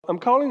I'm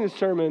calling this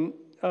sermon,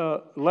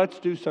 Let's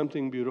Do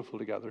Something Beautiful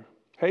Together.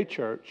 Hey,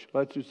 church,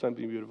 let's do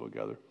something beautiful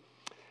together.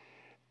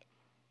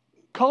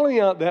 Calling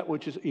out that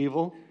which is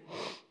evil,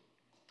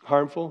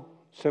 harmful,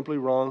 simply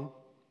wrong,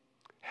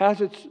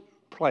 has its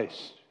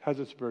place, has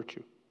its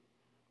virtue.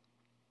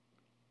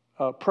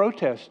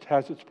 Protest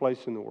has its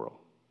place in the world.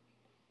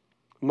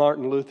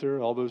 Martin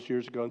Luther, all those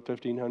years ago in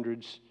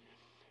 1500s,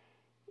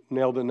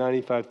 nailed the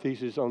 95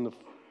 Theses on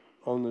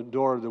the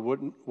door of the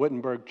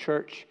Wittenberg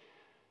church,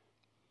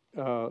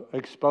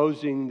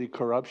 exposing the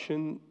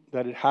corruption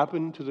that had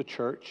happened to the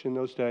church in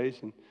those days,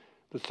 and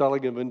the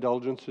selling of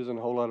indulgences and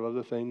a whole lot of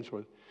other things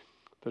where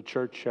the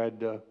church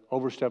had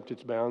overstepped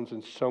its bounds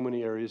in so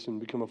many areas and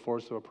become a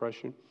force of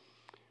oppression.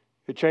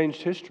 It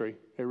changed history.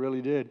 It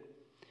really did.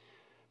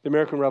 The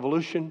American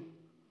Revolution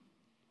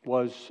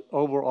was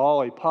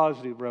overall a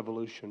positive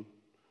revolution,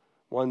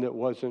 one that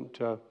wasn't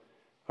a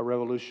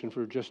revolution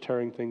for just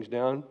tearing things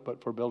down,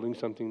 but for building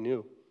something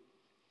new.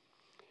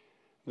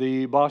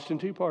 The Boston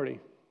Tea Party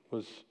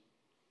was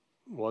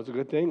a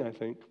good thing, I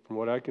think, from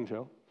what I can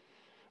tell.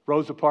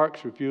 Rosa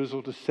Parks'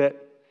 refusal to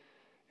sit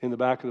in the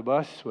back of the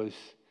bus was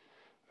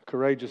a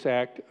courageous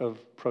act of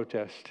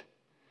protest.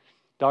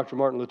 Dr.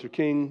 Martin Luther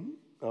King,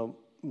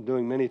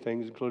 doing many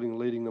things, including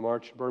leading the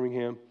march in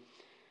Birmingham,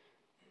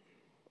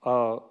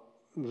 was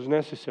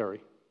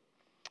necessary.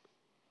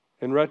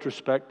 In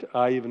retrospect,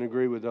 I even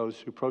agree with those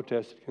who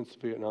protested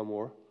against the Vietnam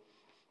War.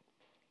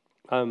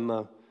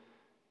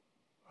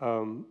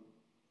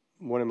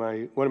 One of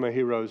my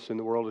heroes in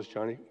the world was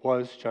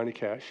Johnny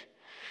Cash,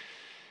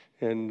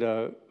 and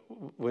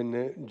when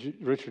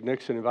Richard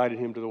Nixon invited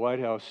him to the White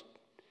House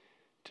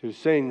to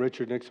sing,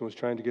 Richard Nixon was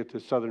trying to get the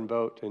Southern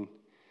vote,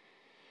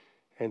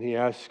 and he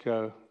asked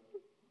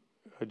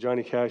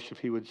Johnny Cash if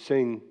he would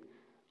sing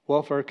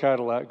Welfare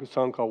Cadillac, a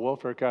song called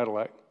Welfare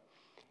Cadillac,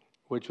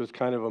 which was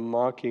kind of a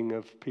mocking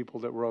of people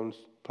that were on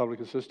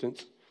public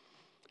assistance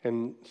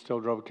and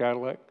still drove a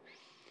Cadillac,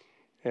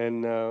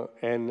 and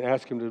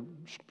asked him to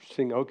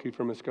sing Okie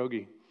from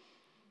Muskogee.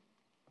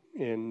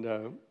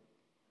 And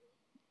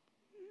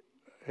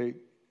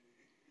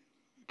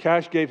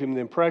Cash gave him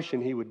the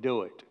impression he would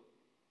do it,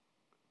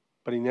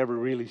 but he never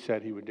really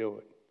said he would do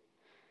it.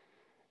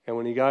 And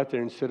when he got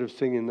there, instead of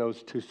singing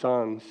those two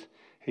songs,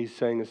 he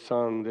sang a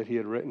song that he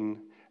had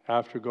written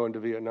after going to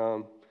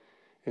Vietnam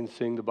and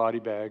seeing the body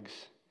bags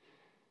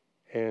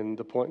and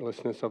the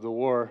pointlessness of the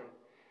war.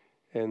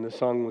 And the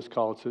song was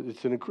called,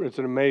 it's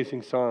an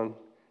amazing song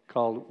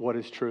called What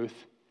is Truth?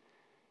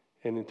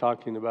 And in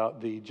talking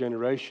about the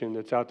generation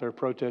that's out there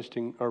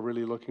protesting are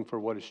really looking for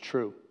what is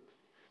true.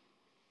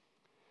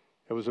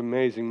 It was an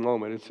amazing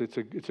moment.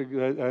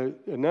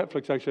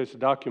 Netflix actually has a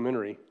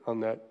documentary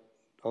on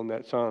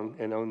that song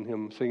and on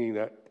him singing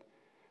that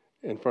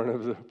in front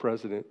of the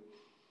president.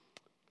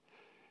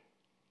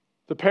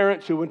 The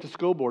parents who went to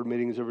school board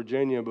meetings in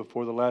Virginia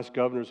before the last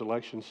governor's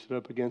election stood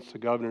up against the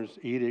governor's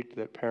edict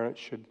that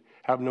parents should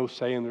have no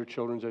say in their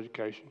children's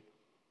education.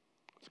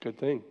 It's a good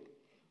thing.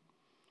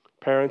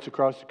 Parents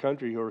across the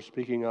country who are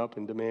speaking up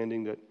and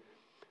demanding that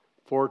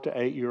 4 to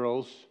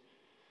 8-year-olds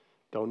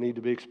don't need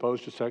to be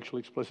exposed to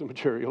sexually explicit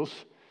materials.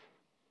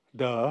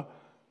 Duh.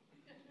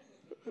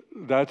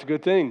 That's a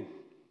good thing.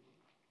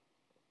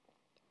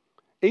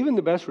 Even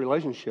the best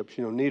relationships,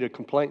 need a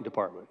complaint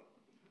department.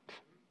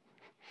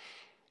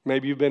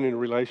 Maybe you've been in a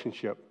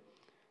relationship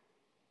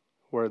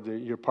where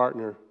your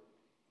partner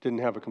didn't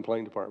have a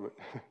complaint department.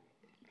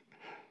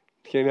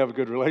 You can't have a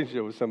good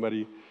relationship with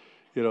somebody.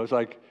 It's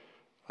like,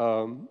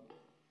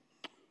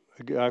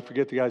 I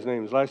forget the guy's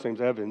name. His last name's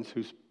Evans,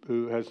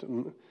 who has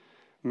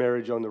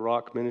Marriage on the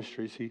Rock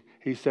Ministries.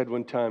 He said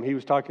one time, he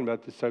was talking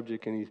about this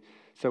subject, and he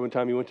said one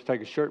time he went to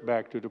take a shirt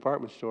back to a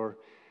department store,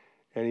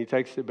 and he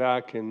takes it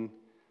back, and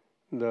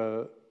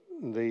the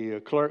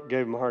clerk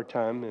gave him a hard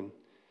time, and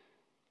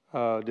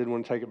didn't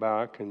want to take it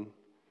back. And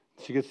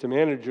she gets the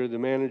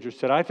manager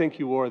said, I think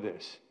you wore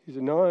this. He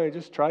said, no, I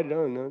just tried it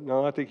on.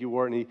 No, I think you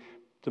wore it. And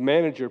the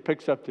manager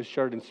picks up the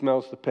shirt and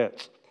smells the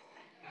pits.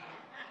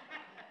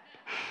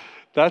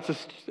 That's a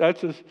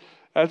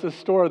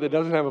store that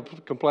doesn't have a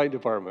complaint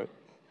department.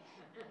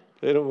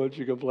 They don't want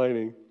you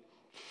complaining.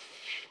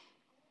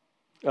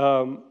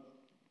 But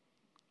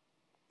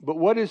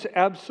what is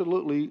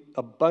absolutely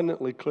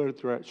abundantly clear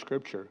throughout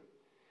Scripture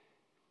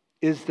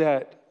is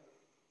that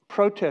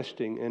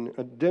protesting and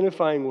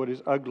identifying what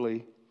is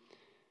ugly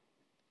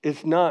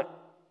is not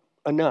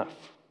enough.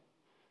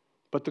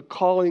 But the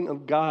calling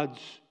of God's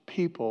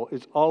people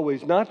is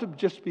always not to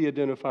just be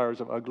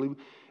identifiers of ugly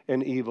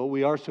and evil.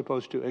 We are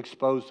supposed to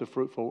expose the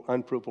fruitful,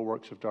 unfruitful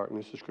works of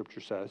darkness, the Scripture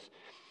says.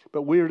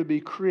 But we are to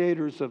be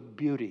creators of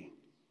beauty.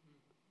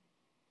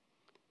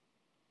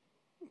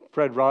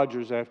 Fred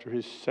Rogers, after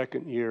his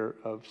second year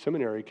of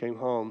seminary, came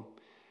home.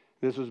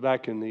 This was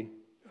back in the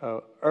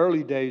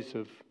early days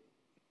of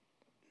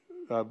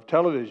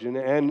television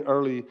and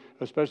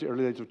especially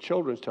early days of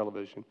children's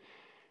television.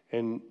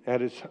 And at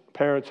his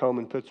parents' home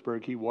in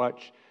Pittsburgh, he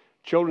watched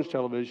children's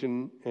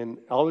television, and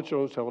all the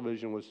children's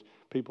television was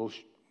people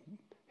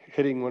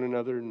hitting one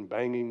another and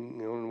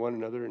banging on one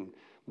another and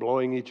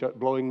blowing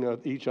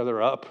each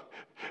other up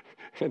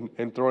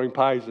and throwing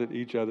pies at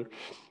each other.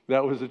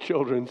 That was the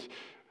children's.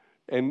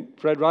 And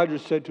Fred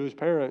Rogers said to his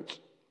parents,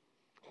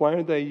 why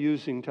are they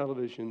using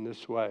television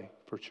this way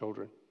for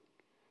children?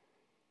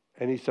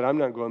 And he said, I'm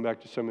not going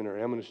back to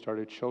seminary. I'm going to start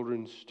a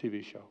children's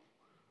TV show,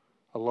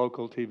 a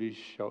local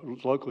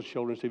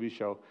children's TV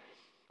show,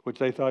 which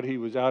they thought he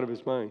was out of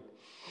his mind.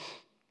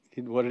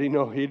 What did he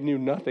know? He knew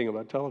nothing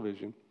about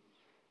television.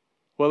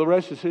 Well, the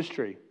rest is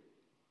history,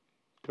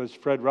 because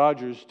Fred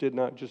Rogers did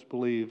not just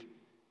believe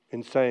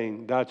in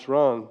saying that's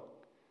wrong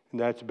and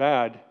that's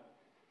bad.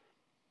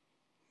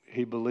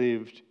 He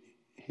believed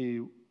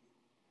he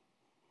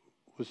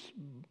was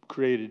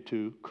created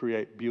to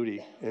create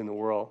beauty in the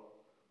world.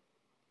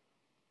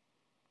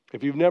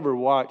 If you've never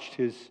watched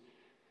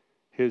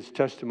his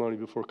testimony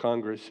before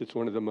Congress, it's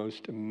one of the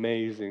most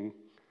amazing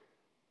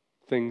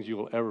things you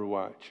will ever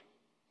watch.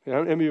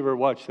 Have you ever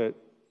watched that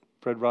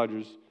Fred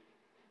Rogers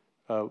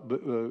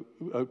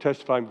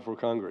testifying before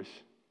Congress?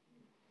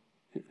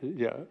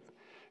 Yeah,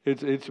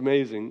 it's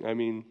amazing. I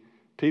mean,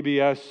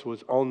 PBS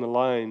was on the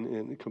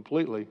line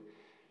completely.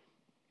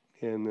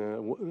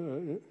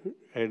 And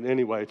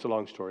anyway, it's a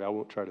long story. I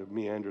won't try to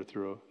meander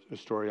through a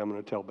story I'm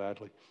going to tell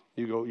badly.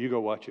 You go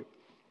watch it.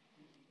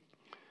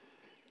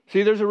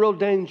 See, there's a real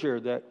danger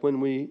that when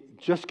we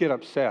just get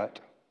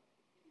upset,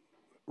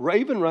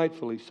 even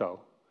rightfully so,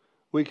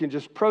 we can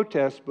just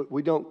protest, but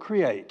we don't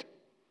create.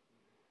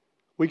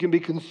 We can be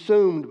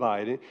consumed by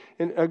it.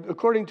 And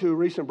according to a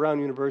recent Brown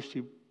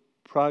University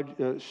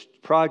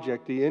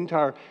project, the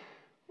entire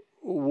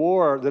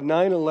war, the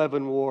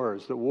 9/11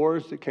 wars, the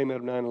wars that came out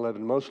of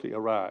 9/11, mostly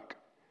Iraq,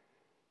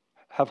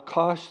 have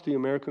cost the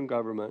American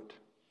government,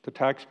 the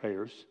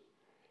taxpayers,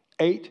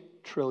 $8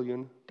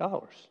 trillion.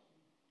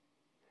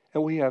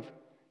 And we have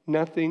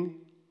nothing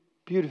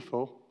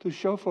beautiful to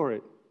show for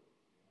it.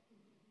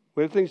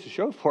 We have things to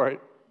show for it,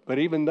 but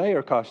even they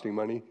are costing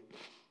money.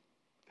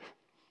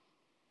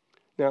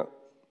 Now,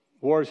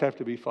 wars have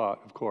to be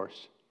fought, of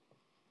course.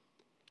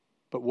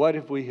 But what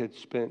if we had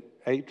spent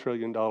 $8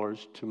 trillion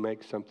to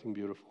make something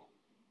beautiful?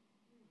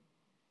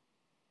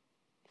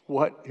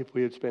 What if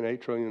we had spent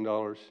 $8 trillion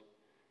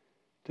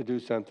to do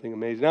something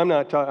amazing? I'm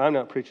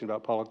not preaching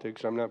about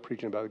politics. I'm not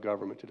preaching about the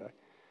government today.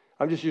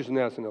 I'm just using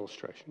that as an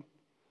illustration.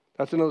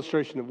 That's an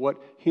illustration of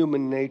what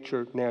human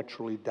nature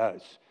naturally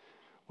does.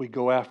 We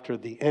go after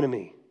the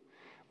enemy.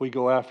 We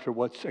go after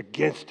what's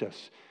against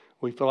us.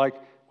 We feel like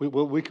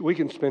we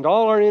can spend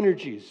all our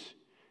energies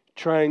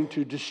trying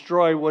to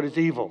destroy what is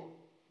evil.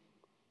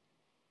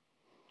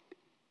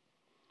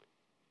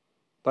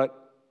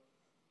 But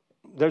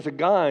there's a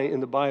guy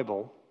in the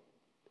Bible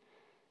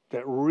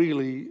that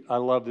really, I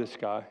love this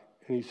guy,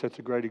 and he sets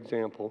a great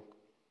example.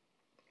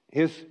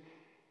 His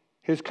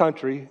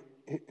country,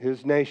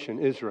 his nation,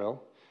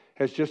 Israel,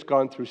 has just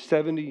gone through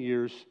 70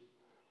 years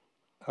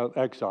of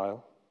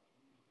exile.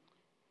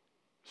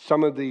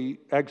 Some of the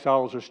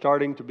exiles are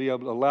starting to be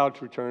allowed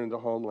to return to the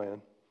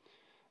homeland.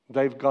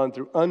 They've gone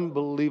through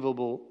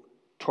unbelievable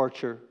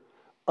torture,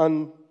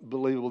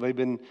 unbelievable. They've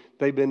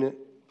been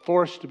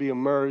forced to be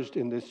immersed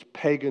in this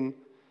pagan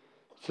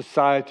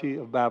society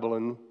of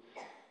Babylon,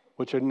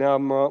 which had now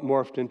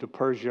morphed into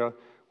Persia,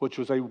 which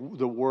was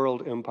the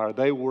world empire.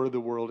 They were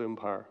the world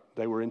empire.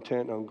 They were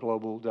intent on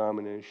global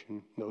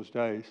domination in those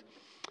days.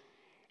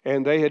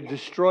 And they had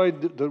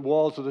destroyed the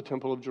walls of the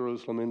Temple of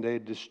Jerusalem, and they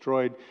had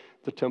destroyed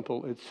the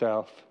temple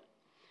itself.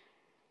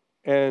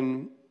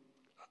 And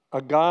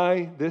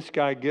this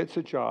guy gets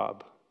a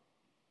job.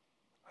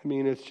 I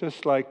mean, it's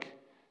just like,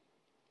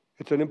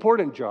 it's an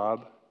important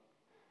job,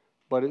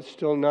 but it's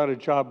still not a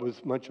job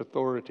with much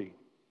authority.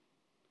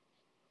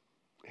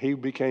 He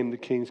became the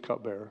king's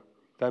cupbearer.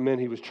 That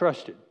meant he was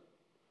trusted.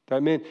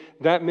 That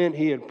meant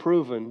he had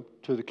proven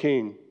to the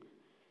king,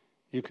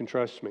 you can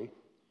trust me.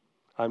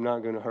 I'm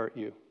not going to hurt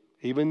you.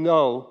 Even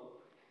though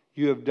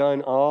you have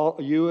done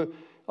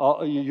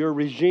your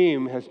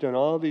regime has done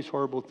all these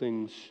horrible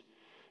things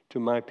to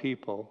my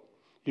people,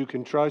 you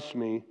can trust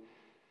me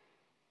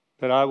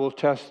that I will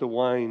test the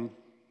wine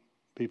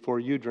before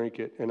you drink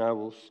it, and I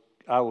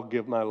will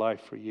give my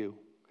life for you,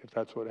 if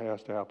that's what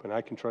has to happen.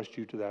 I can trust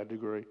you to that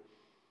degree.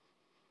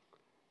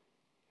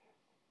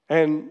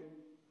 And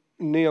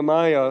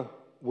Nehemiah,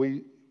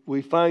 we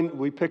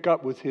pick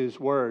up with his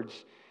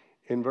words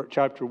in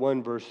chapter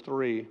 1, verse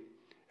 3.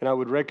 And I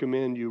would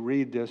recommend you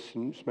read this,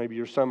 and maybe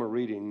your summer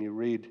reading. You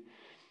read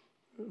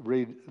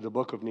the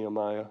book of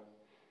Nehemiah.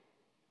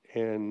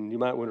 And you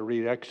might want to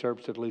read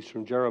excerpts, at least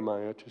from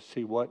Jeremiah, to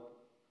see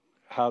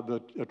how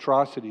the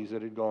atrocities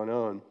that had gone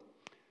on.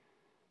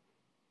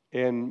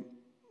 And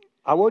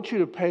I want you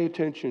to pay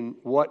attention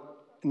what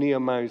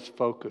Nehemiah's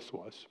focus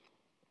was.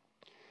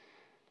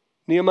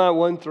 Nehemiah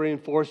 1, 3,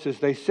 and 4 says,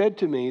 they said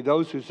to me,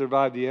 those who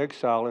survived the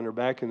exile and are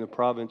back in the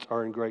province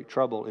are in great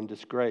trouble and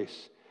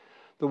disgrace.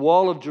 The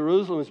wall of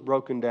Jerusalem is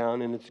broken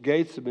down, and its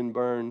gates have been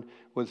burned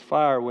with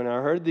fire. When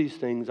I heard these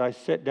things, I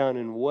sat down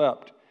and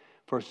wept.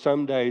 For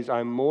some days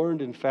I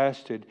mourned and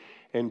fasted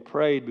and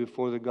prayed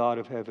before the God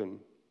of heaven.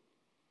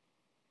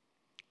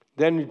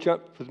 Then you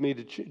jump with me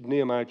to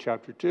Nehemiah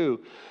chapter 2.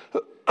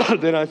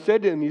 Then I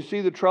said to him, you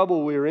see the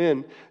trouble we're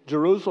in.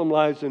 Jerusalem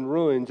lies in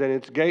ruins, and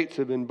its gates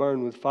have been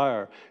burned with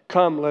fire.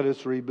 Come, let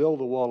us rebuild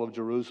the wall of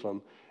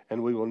Jerusalem,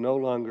 and we will no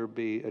longer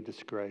be a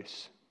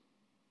disgrace.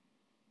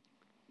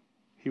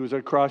 He was at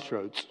a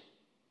crossroads.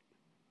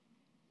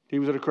 He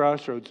was at a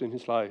crossroads in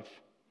his life.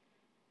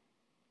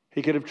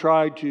 He could have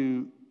tried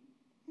to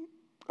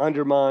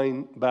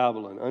undermine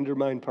Babylon,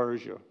 undermine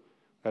Persia.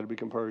 That had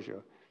become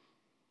Persia.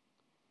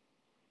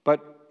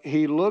 But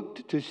he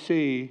looked to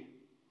see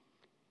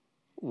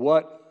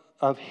what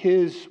of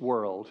his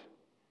world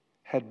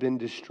had been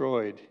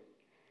destroyed,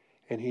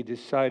 and he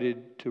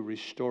decided to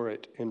restore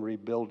it and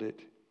rebuild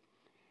it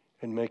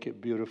and make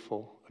it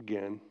beautiful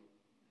again.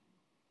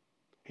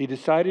 He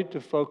decided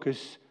to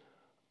focus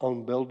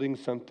on building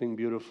something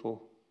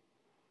beautiful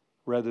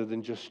rather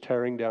than just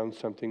tearing down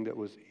something that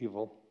was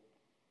evil.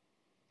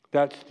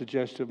 That's the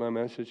gist of my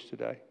message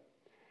today.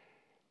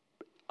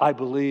 I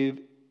believe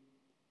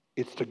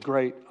it's the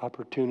great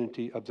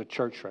opportunity of the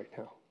church right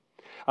now.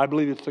 I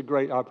believe it's the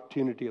great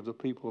opportunity of the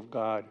people of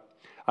God.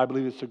 I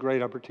believe it's the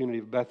great opportunity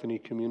of Bethany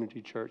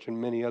Community Church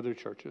and many other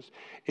churches.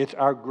 It's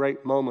our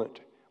great moment.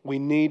 We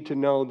need to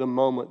know the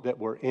moment that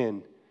we're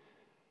in.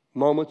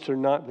 Moments are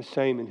not the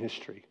same in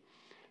history.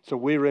 So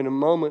we're in a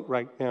moment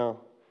right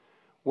now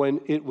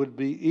when it would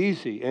be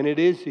easy, and it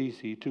is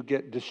easy, to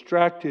get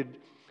distracted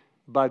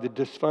by the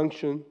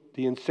dysfunction,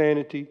 the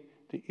insanity,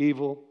 the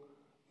evil,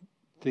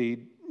 the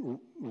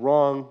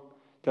wrong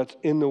that's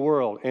in the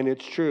world. And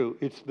it's true.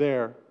 It's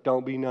there.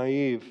 Don't be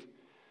naive.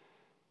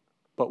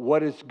 But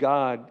what is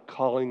God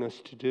calling us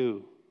to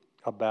do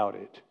about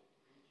it?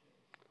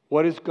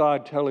 What is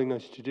God telling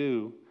us to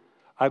do?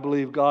 I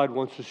believe God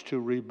wants us to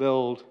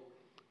rebuild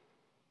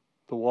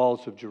the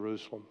walls of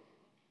Jerusalem.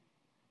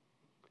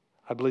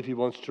 I believe He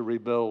wants to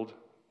rebuild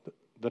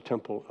the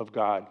temple of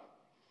God.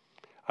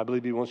 I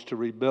believe He wants to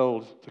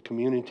rebuild the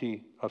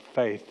community of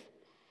faith.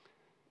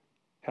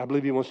 I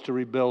believe He wants to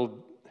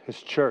rebuild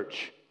His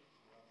church.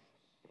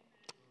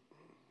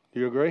 Do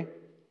you agree?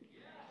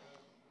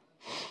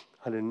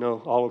 I didn't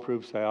know. All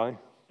approve, say aye.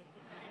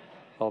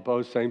 All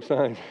opposed, same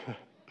sign.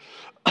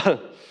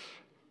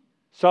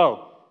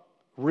 So,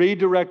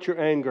 redirect your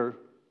anger.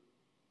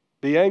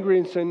 Be angry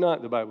and sin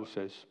not, the Bible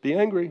says. Be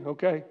angry,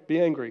 okay? Be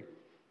angry.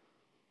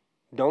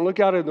 Don't look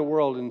out in the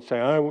world and say,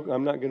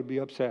 I'm not going to be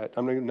upset.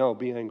 No,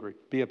 be angry.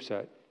 Be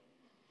upset.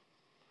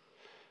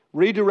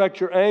 Redirect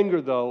your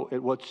anger, though,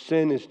 at what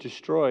sin is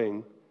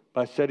destroying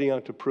by setting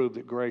out to prove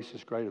that grace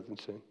is greater than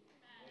sin.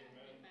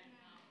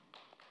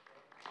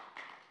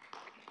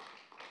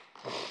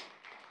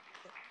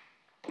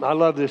 I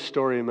love this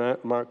story in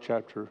Mark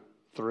chapter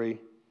 3.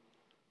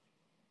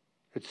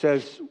 It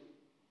says,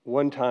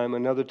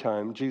 another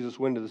time, Jesus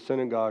went to the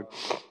synagogue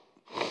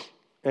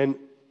and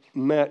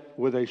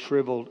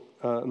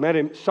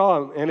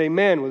saw him, and a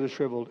man with a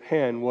shriveled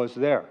hand was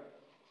there.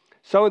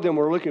 Some of them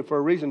were looking for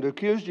a reason to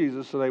accuse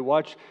Jesus, so they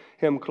watched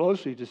him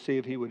closely to see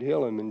if he would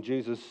heal him, and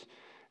Jesus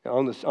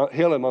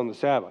heal him on the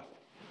Sabbath.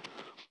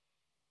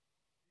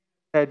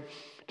 Said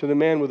to the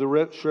man with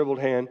the shriveled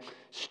hand,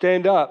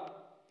 "Stand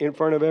up in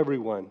front of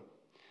everyone."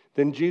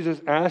 Then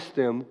Jesus asked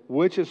them,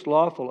 which is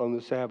lawful on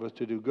the Sabbath,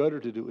 to do good or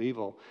to do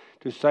evil,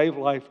 to save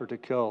life or to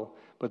kill?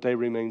 But they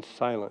remained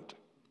silent.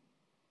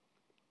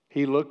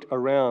 He looked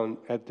around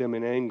at them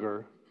in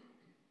anger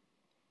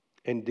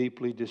and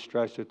deeply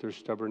distressed at their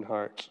stubborn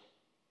hearts.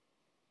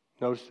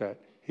 Notice that.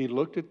 He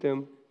looked at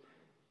them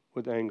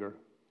with anger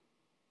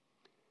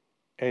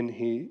and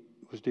he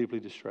was deeply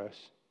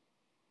distressed.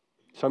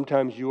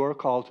 Sometimes you are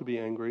called to be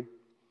angry.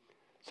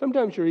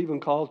 Sometimes you're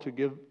even called to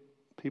give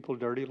people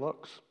dirty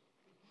looks.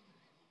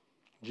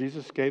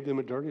 Jesus gave them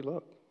a dirty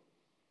look.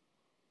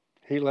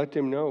 He let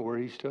them know where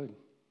he stood.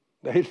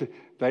 They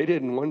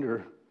didn't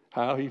wonder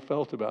how he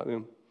felt about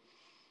them.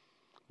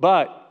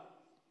 But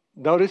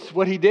notice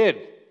what he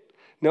did.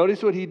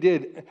 Notice what he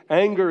did.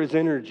 Anger is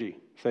energy.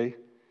 See?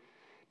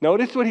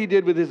 Notice what he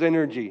did with his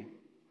energy.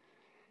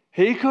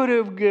 He could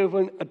have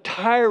given a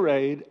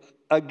tirade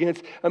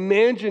against,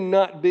 imagine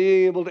not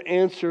being able to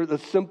answer the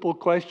simple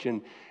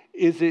question,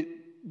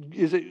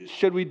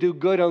 should we do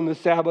good on the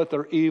Sabbath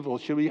or evil?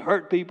 Should we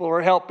hurt people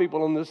or help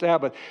people on the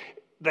Sabbath?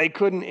 They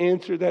couldn't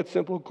answer that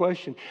simple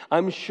question.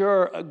 I'm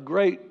sure a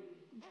great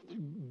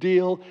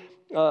deal,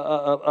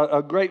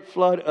 a great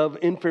flood of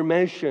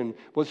information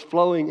was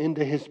flowing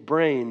into his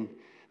brain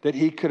that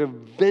he could have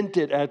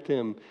vented at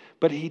them.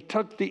 But he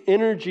took the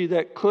energy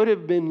that could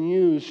have been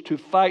used to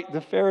fight the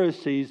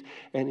Pharisees,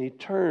 and he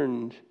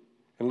turned,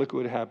 and look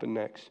what happened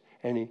next.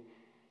 And he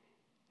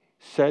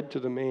said to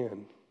the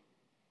man,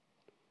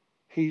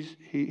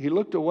 he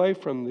looked away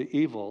from the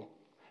evil.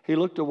 He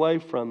looked away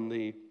from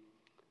the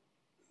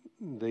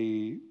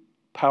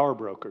power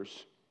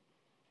brokers,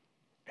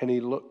 and he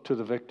looked to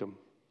the victim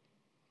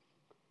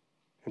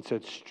and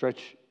said,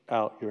 "Stretch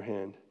out your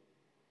hand."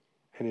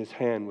 And his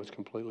hand was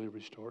completely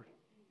restored.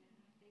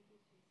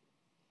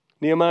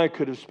 Nehemiah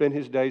could have spent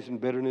his days in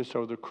bitterness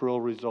over the cruel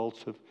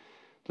results of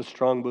the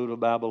strong boot of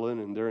Babylon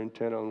and their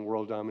intent on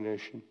world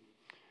domination.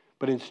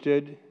 But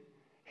instead,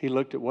 He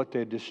looked at what they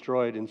had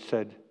destroyed and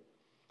said,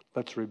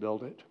 let's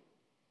rebuild it.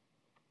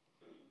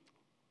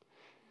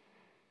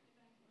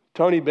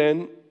 Tony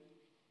Benn,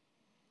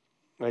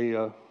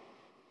 a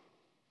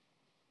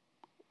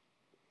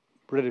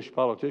British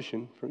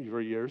politician for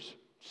years,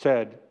 he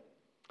said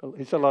a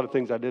lot of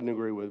things I didn't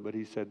agree with, but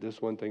he said this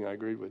one thing I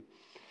agreed with.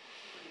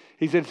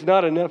 He said, it's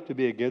not enough to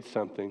be against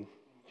something.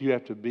 You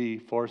have to be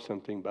for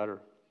something better.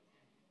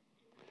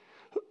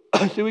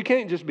 See, we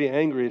can't just be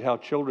angry at how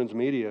children's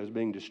media is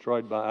being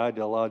destroyed by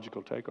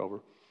ideological takeover.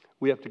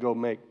 We have to go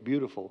make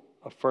beautiful,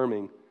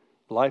 affirming,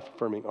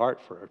 life-affirming art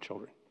for our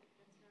children.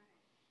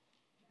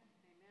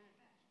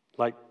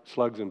 Like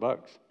Slugs and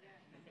Bugs.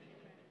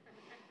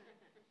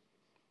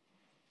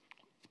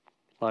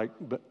 Like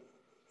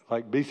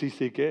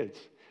BCC Kids.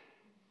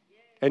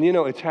 And you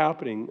know, it's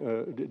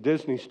happening.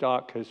 Disney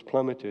stock has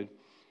plummeted.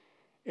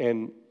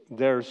 And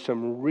there's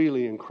some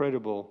really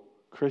incredible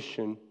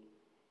Christian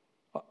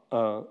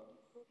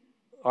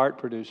art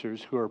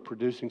producers who are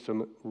producing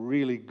some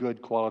really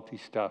good quality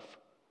stuff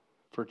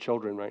for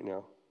children right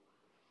now.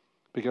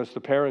 Because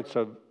the parents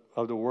of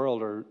the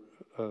world are,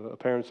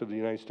 parents of the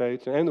United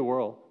States and the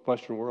world,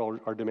 Western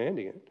world, are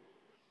demanding it.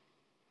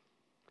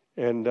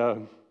 And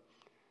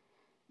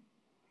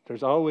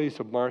there's always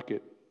a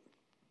market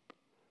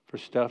for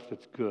stuff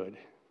that's good.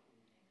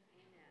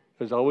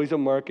 There's always a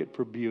market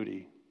for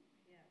beauty.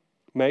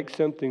 Make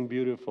something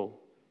beautiful.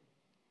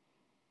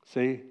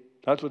 See?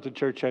 That's what the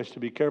church has to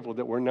be careful,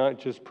 that we're not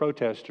just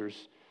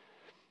protesters,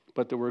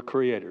 but that we're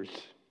creators.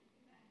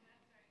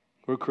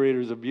 We're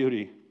creators of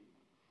beauty.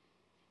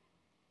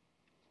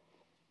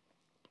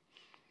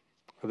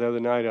 The other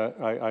night,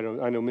 I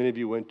know many of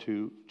you went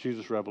to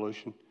Jesus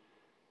Revolution,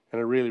 and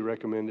I really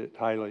recommend it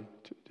highly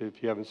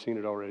if you haven't seen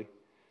it already.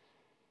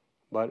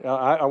 But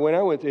when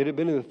I went, it had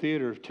been in the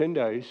theater 10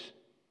 days,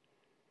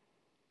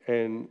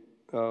 and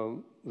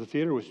the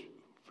theater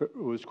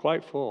was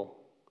quite full,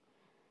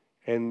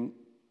 and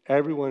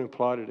everyone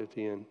applauded at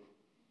the end.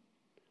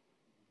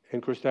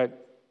 And of course, that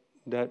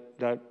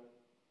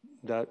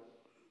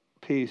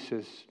piece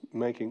is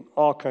making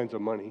all kinds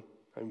of money,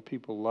 and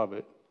people love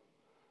it.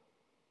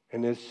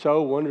 And it's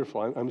so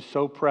wonderful. I'm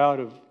so proud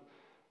of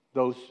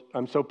those.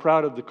 I'm so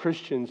proud of the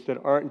Christians that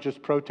aren't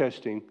just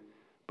protesting,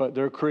 but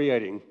they're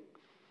creating.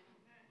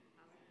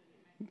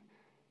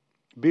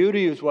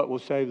 Beauty is what will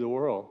save the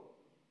world.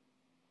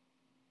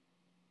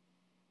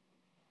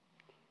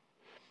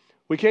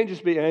 We can't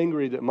just be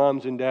angry that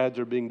moms and dads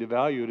are being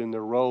devalued in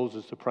their roles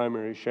as the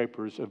primary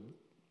shapers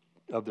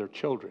of their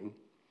children.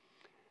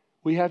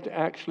 We have to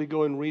actually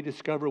go and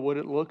rediscover what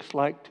it looks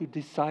like to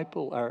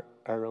disciple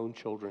our own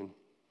children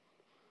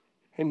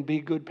and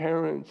be good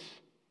parents.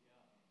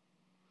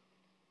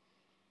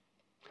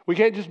 We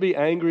can't just be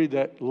angry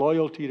that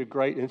loyalty to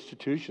great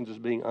institutions is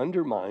being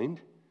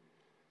undermined.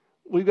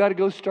 We've got to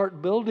go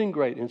start building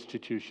great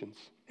institutions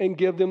and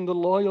give them the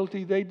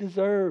loyalty they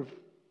deserve.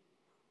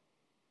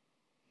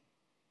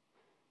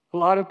 A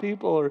lot of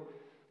people are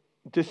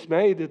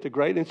dismayed that the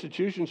great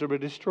institutions are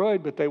being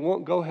destroyed, but they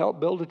won't go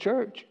help build a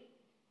church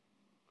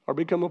or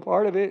become a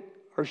part of it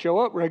or show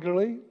up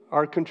regularly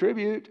or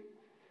contribute.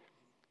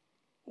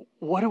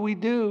 What do we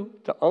do?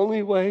 The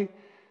only way,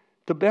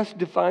 the best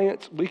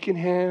defiance we can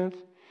have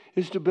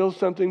is to build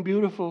something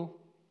beautiful.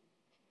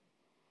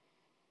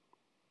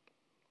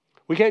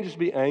 We can't just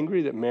be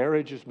angry that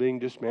marriage is being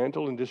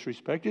dismantled and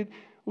disrespected.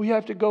 We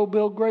have to go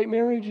build great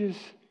marriages.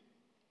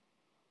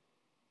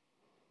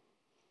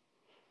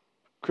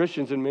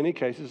 Christians, in many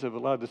cases, have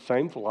allowed the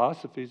same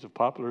philosophies of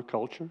popular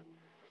culture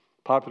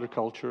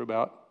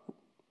about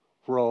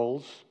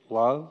roles,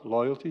 love,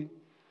 loyalty,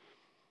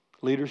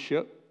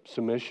 leadership,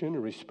 submission,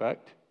 and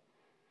respect,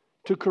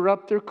 to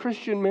corrupt their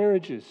Christian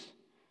marriages.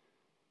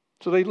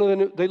 So they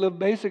live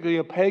basically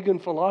a pagan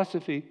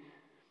philosophy,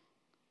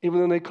 even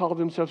though they call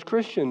themselves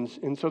Christians.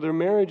 And so their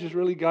marriage is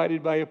really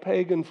guided by a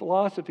pagan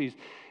philosophies.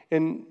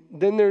 And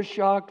then they're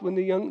shocked when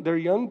their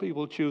young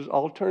people choose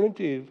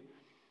alternative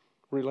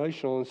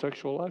relational and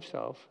sexual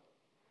lifestyles.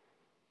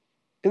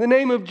 In the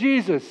name of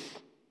Jesus,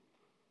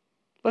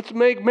 let's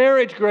make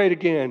marriage great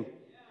again.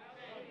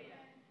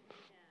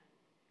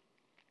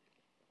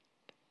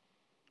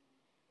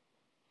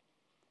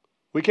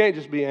 We can't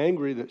just be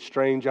angry that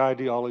strange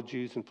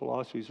ideologies and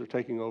philosophies are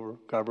taking over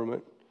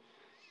government,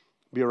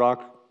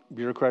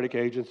 bureaucratic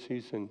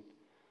agencies and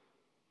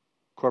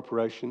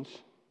corporations,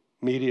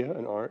 media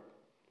and art.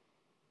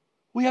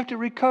 We have to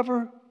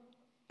recover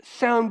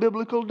sound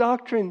biblical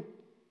doctrine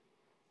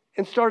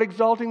and start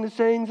exalting the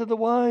sayings of the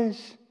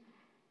wise.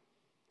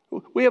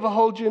 We have a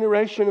whole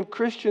generation of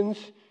Christians,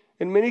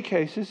 in many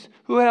cases,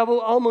 who have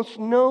almost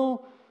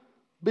no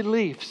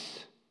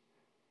beliefs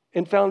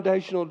in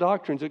foundational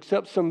doctrines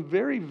except some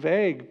very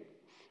vague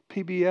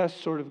PBS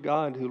sort of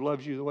God who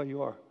loves you the way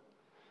you are,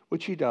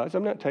 which He does.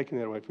 I'm not taking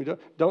that away from you.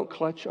 Don't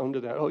clutch onto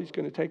that. Oh, He's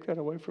going to take that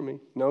away from me.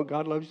 No,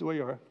 God loves you the way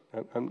you are.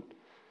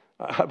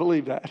 I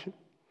believe that.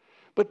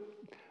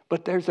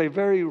 But there's a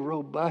very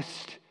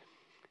robust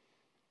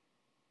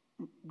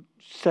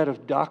set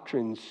of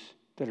doctrines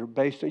that are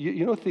based on,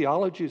 you know,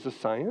 theology is a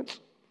science.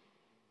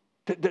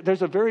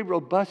 There's a very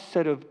robust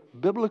set of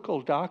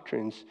biblical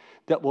doctrines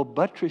that will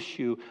buttress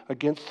you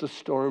against the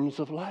storms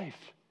of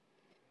life.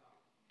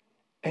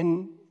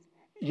 And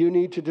you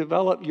need to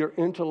develop your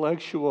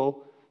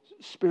intellectual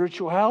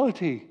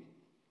spirituality.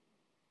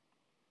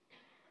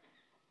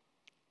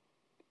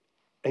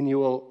 And you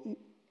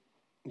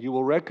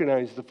will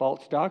recognize the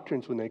false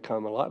doctrines when they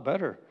come a lot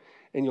better,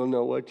 and you'll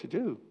know what to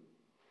do.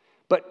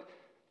 But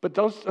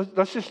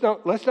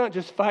let's not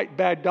just fight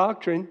bad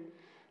doctrine.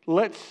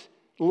 Let's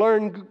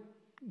learn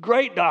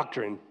great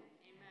doctrine.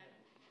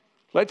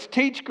 Let's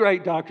teach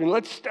great doctrine.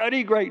 Let's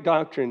study great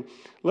doctrine.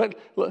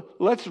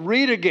 Let's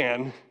read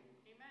again.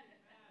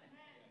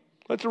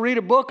 Let's read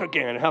a book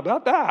again. How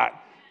about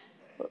that?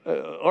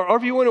 Or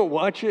if you want to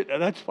watch it,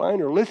 that's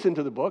fine. Or listen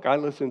to the book. I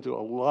listen to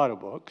a lot of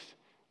books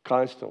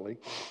constantly.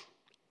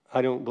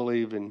 I don't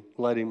believe in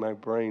letting my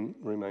brain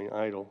remain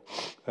idle.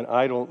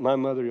 My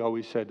mother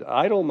always said, the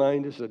idle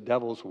mind is the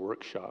devil's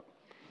workshop.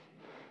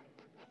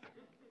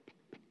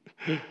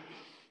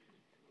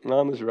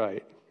 Mom is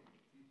right.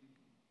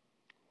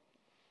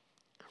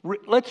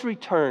 Let's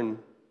return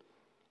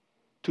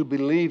to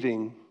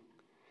believing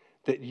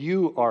that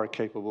you are a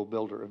capable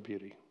builder of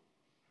beauty.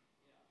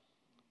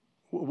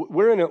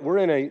 We're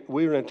in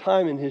a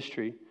time in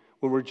history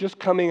when we're just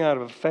coming out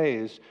of a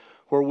phase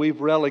where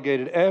we've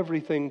relegated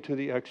everything to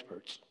the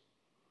experts.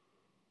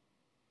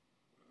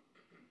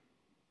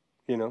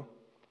 You know,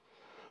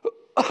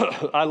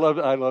 I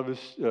love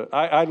this.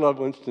 I love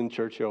Winston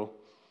Churchill.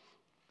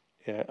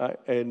 Yeah,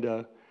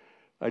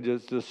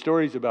 the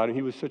stories about him.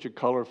 He was such a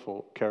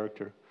colorful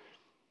character,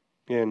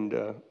 and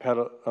had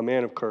a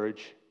man of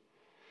courage.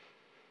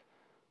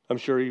 I'm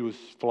sure he was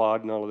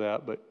flawed and all of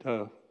that,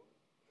 but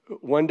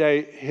one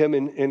day him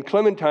and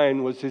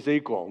Clementine was his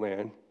equal,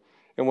 man.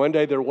 And one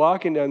day they're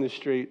walking down the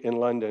street in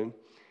London,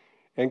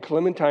 and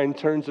Clementine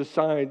turns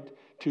aside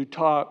to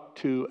talk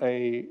to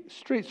a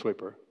street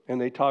sweeper, and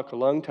they talk a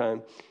long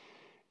time.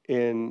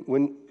 And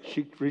when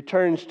she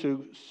returns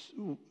to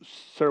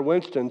Sir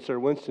Winston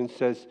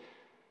says,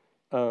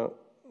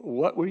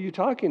 what were you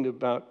talking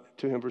about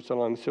to him for so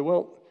long? He said,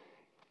 well,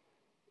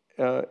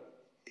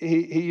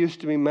 he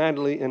used to be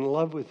madly in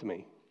love with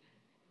me.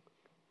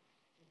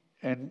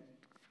 And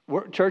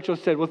Churchill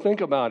said, well, think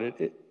about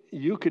it.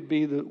 You could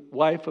be the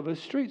wife of a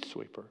street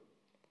sweeper.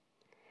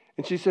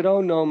 And she said, oh,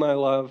 no, my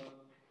love.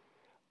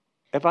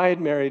 If I had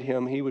married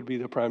him, he would be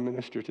the prime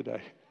minister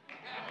today.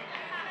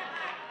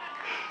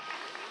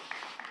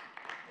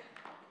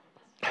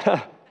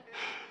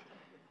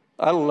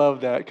 I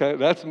love that.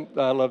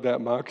 I love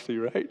that moxie,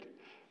 right?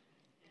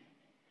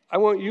 I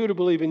want you to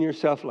believe in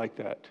yourself like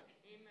that.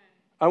 Amen.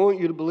 I want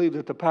you to believe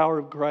that the power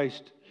of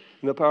Christ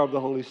and the power of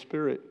the Holy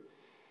Spirit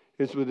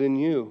is within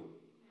you.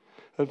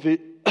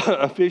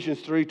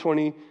 Ephesians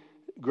 3:20,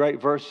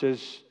 great verse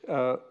says,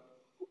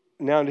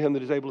 now to him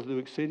that is able to do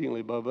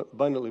exceedingly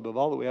abundantly above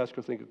all that we ask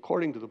or think,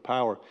 according to the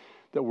power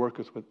that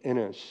worketh within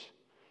us.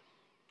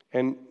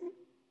 And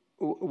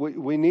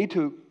we need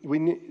to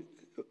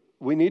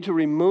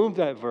remove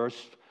that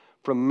verse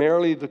from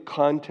merely the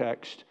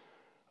context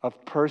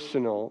of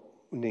personal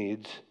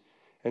needs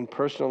and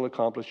personal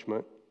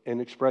accomplishment and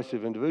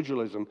expressive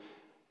individualism.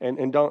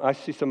 And don't, I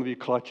see some of you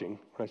clutching.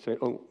 I say,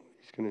 oh,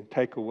 he's going to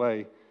take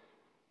away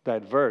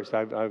that verse.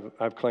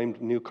 I've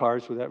claimed new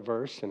cars with that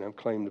verse, and I've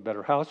claimed a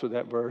better house with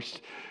that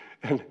verse,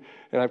 and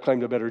I've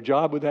claimed a better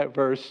job with that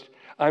verse.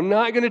 I'm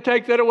not going to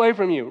take that away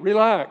from you.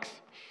 Relax.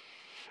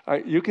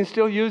 You can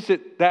still use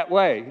it that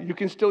way. You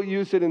can still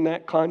use it in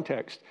that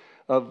context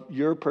of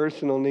your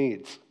personal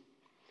needs.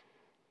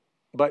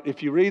 But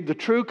if you read the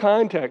true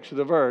context of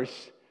the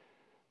verse,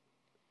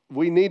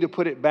 we need to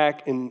put it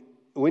back in,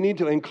 we need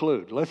to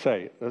include, let's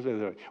say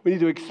we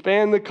need to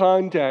expand the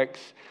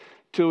context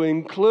to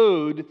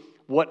include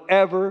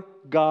whatever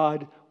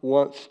God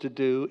wants to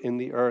do in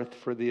the earth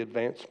for the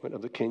advancement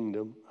of the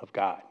kingdom of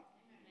God.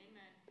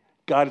 Amen.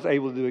 God is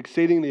able to do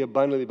exceedingly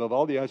abundantly above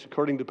all the ask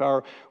according to the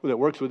power that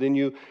works within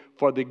you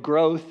for the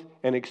growth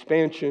and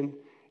expansion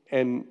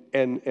and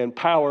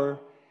power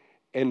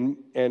and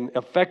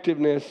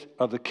effectiveness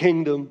of the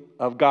kingdom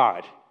of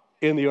God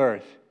in the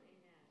earth.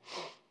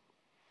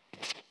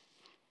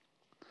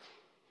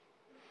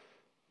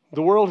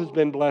 The world has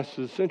been blessed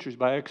through the centuries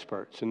by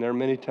experts, and there are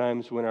many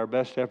times when our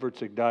best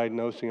efforts at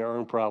diagnosing our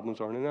own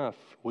problems aren't enough.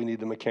 We need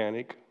the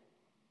mechanic,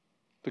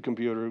 the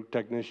computer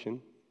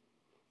technician,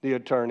 the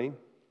attorney,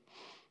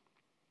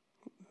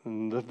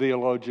 and the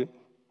theologian.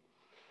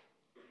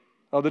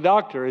 Oh, the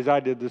doctor, as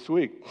I did this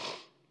week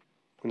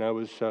when I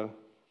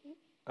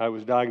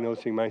was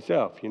diagnosing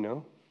myself, you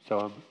know.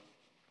 So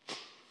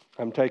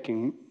I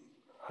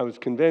was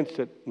convinced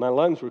that my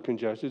lungs were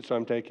congested, so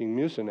I'm taking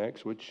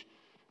Mucinex, which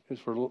is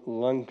for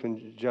lung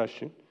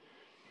congestion.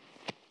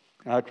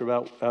 After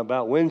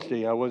about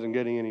Wednesday, I wasn't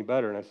getting any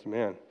better, and I said,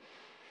 man,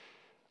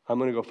 I'm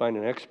going to go find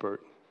an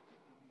expert,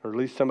 or at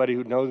least somebody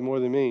who knows more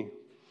than me.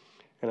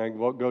 And I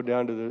go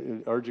down to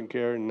the urgent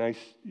care, and a nice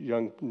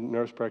young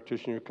nurse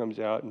practitioner comes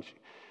out, and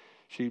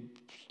she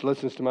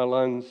listens to my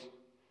lungs.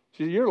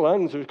 She says, your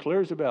lungs are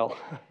clear as a bell.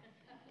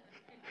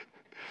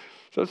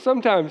 So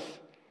sometimes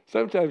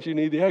Sometimes you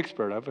need the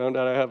expert. I found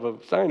out I have a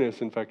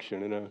sinus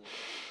infection and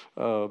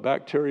a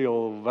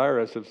bacterial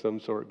virus of some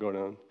sort going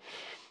on.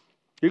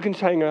 You can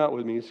hang out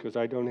with me because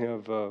I don't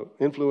have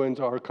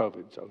influenza or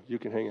COVID, so you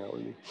can hang out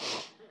with me.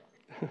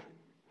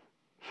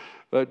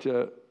 But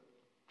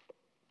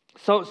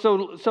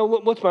so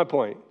what's my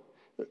point?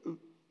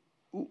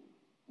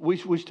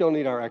 We still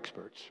need our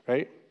experts,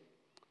 right?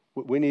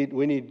 We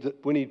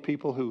need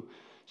people who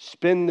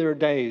spend their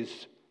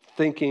days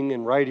thinking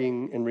and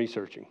writing and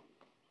researching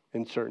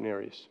in certain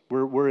areas.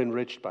 We're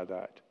enriched by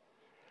that.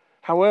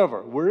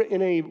 However, we're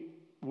in a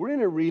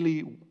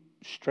really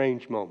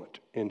strange moment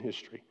in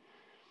history.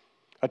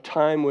 A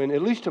time when,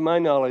 at least to my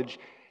knowledge,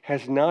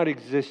 has not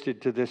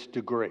existed to this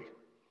degree.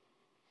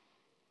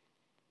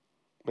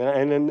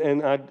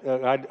 And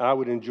I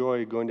would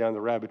enjoy going down the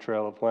rabbit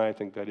trail of why I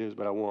think that is,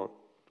 but I won't,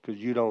 because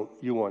you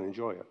won't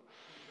enjoy it.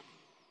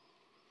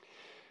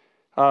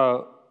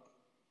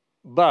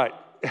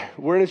 But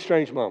we're in a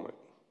strange moment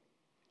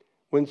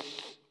when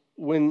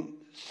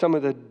some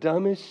of the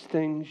dumbest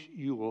things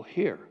you will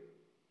hear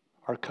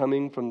are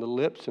coming from the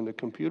lips and the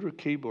computer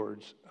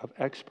keyboards of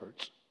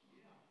experts.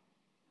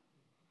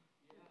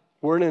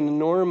 We're in an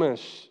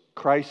enormous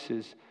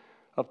crisis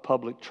of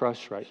public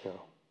trust right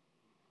now.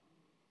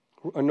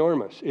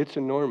 Enormous. It's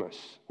enormous.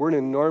 We're in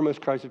an enormous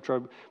crisis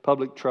of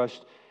public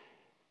trust.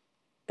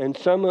 And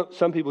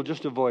some people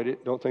just avoid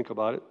it, don't think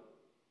about it.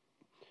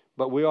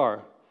 But we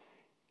are.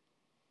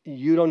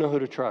 You don't know who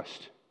to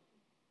trust.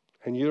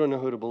 And you don't know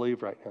who to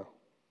believe right now.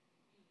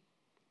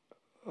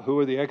 Who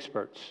are the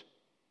experts?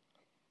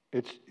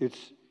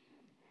 It's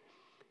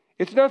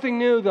nothing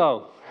new,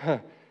 though.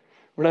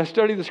 When I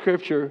study the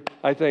Scripture,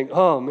 I think,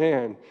 oh,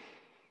 man,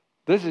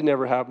 this has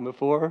never happened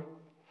before.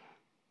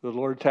 The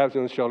Lord taps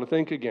me on the shoulder.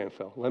 Think again,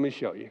 Phil. Let me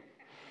show you.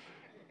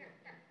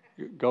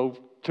 Go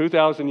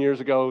 2,000 years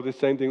ago, the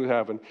same thing was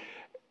happening.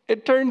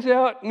 It turns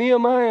out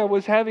Nehemiah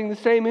was having the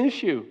same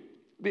issue.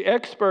 The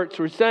experts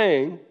were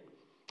saying,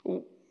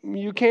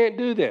 you can't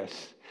do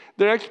this.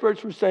 The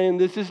experts were saying,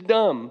 this is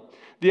dumb.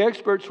 The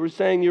experts were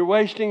saying, you're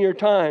wasting your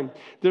time.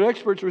 The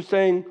experts were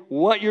saying,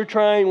 what you're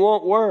trying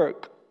won't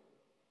work.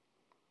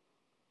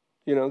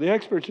 You know, the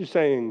experts are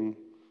saying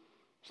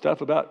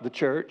stuff about the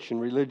church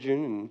and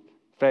religion and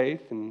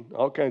faith and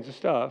all kinds of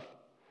stuff.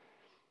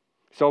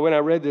 So when I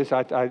read this,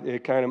 I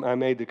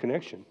made the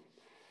connection.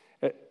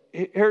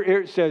 Here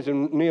it says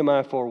in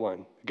Nehemiah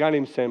 4:1, a guy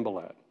named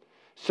Sanballat.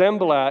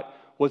 Sanballat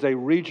was a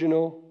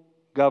regional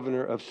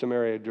governor of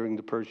Samaria during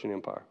the Persian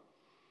Empire.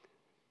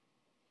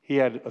 He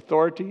had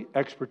authority,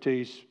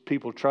 expertise,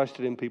 people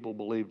trusted him, people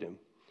believed him.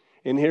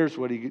 And here's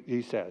what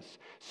he says.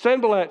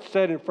 Sanballat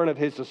said in front of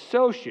his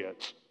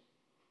associates,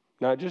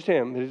 not just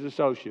him, his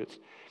associates,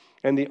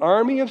 and the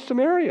army of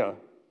Samaria.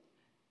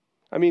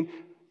 I mean,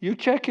 you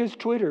check his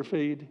Twitter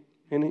feed,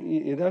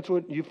 and that's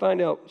what you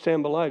find out.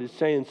 Sanballat is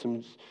saying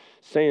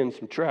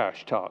some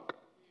trash talk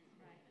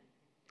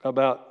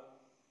about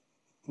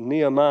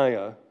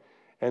Nehemiah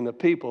and the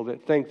people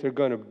that think they're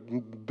going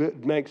to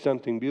make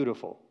something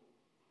beautiful.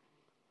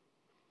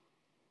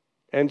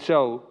 And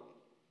so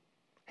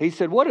he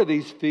said, what are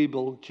these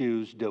feeble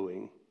Jews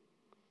doing?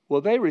 Will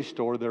they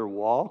restore their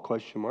wall? ?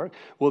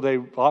 Will they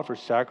offer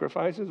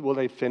sacrifices? Will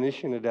they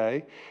finish in a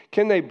day?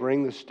 Can they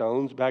bring the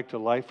stones back to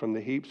life from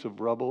the heaps of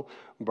rubble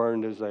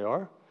burned as they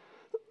are?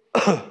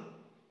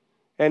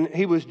 And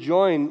he was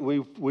joined,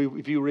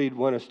 if you read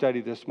one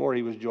study this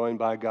morning, he was joined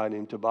by a guy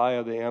named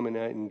Tobiah the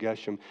Ammonite and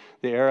Geshem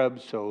the Arab.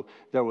 So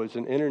there was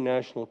an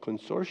international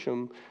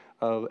consortium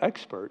of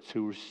experts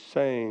who were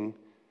saying,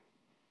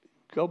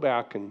 go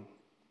back and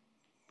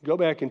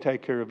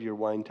take care of your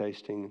wine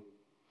tasting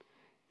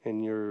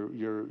and your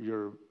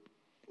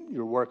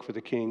work for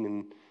the king,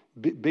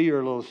 and be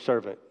your little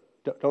servant.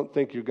 Don't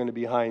think you're going to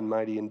be high and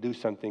mighty and do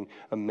something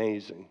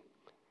amazing.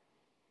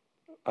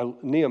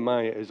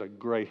 Nehemiah is a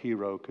great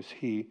hero because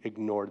he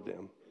ignored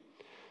them.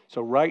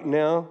 So right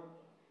now,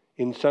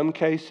 in some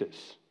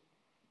cases,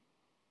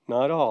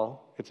 not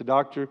all, if the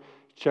doctor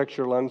checks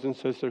your lungs and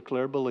says they're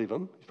clear, believe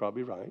him. He's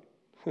probably right.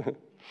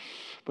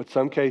 But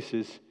some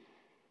cases,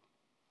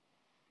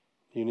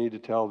 you need to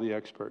tell the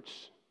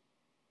experts.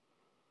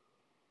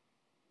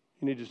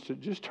 You need to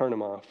just turn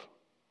them off.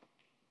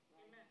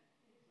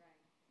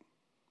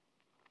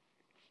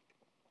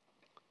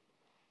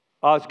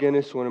 Os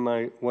Guinness, one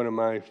of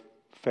my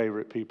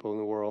favorite people in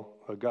the world.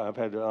 I've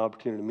had the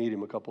opportunity to meet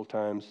him a couple of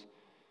times.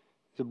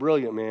 He's a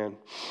brilliant man.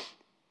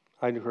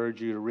 I'd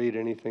encourage you to read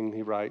anything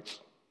he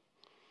writes.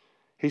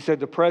 He said,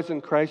 the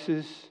present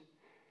crisis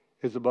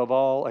is above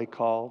all a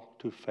call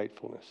to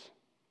faithfulness.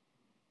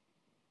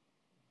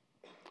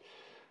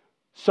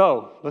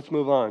 So, let's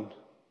move on.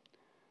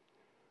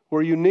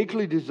 We're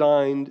uniquely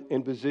designed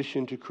and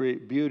positioned to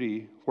create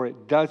beauty where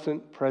it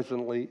doesn't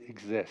presently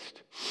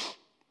exist.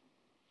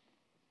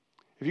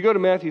 If you go to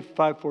Matthew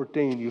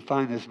 5:14, you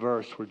find this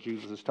verse where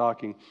Jesus is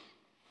talking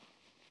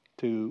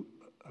to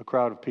a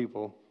crowd of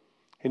people.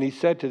 And he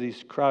said to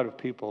this crowd of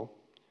people,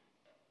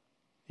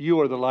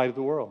 you are the light of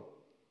the world,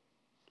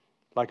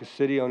 like a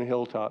city on a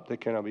hilltop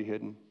that cannot be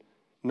hidden.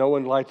 No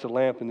one lights a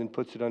lamp and then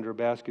puts it under a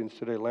basket.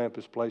 Instead, a lamp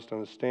is placed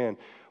on a stand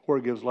where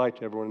it gives light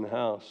to everyone in the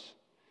house.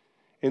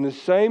 In the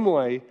same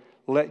way,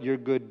 let your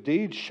good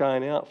deeds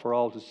shine out for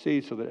all to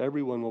see so that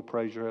everyone will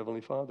praise your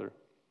Heavenly Father.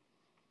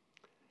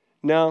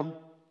 Now,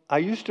 I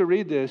used to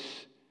read this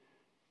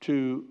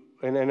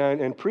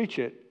and preach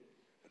it,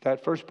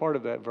 that first part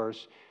of that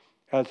verse,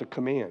 as a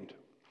command,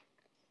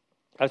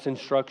 as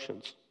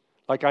instructions.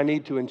 Like I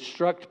need to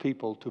instruct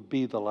people to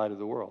be the light of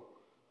the world.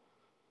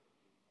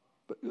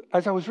 But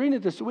as I was reading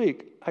it this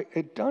week,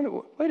 it dawned on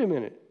me, wait a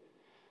minute.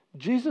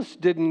 Jesus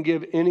didn't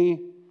give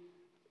any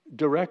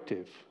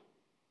directive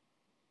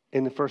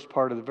in the first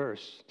part of the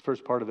verse, the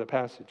first part of the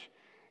passage.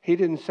 He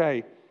didn't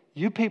say,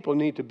 you people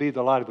need to be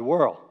the light of the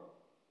world.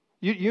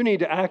 You need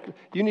to act,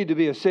 you need to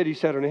be a city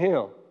set on a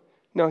hill.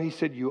 No, he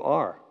said, you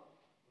are.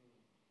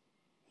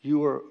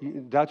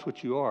 That's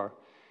what you are.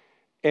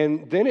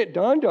 And then it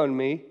dawned on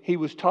me, he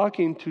was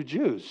talking to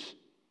Jews.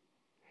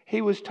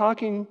 He was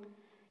talking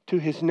to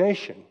his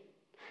nation.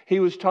 He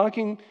was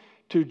talking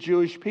to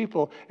Jewish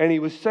people, and he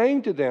was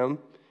saying to them,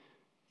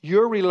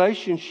 your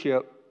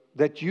relationship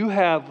that you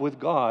have with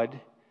God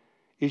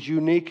is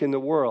unique in the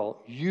world.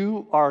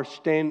 You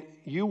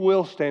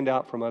will stand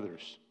out from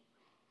others.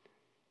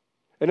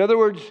 In other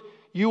words,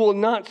 you will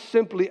not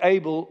simply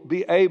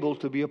be able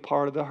to be a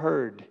part of the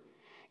herd.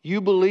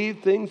 You believe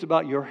things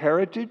about your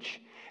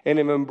heritage and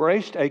have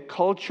embraced a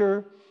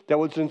culture that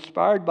was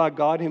inspired by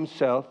God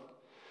himself.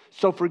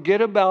 So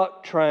forget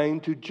about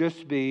trying to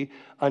just be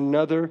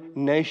another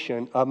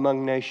nation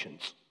among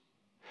nations.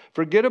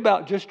 Forget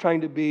about just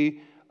trying to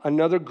be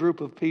another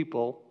group of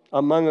people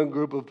among a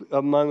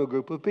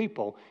group of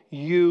people.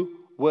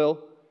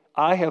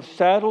 I have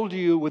saddled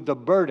you with the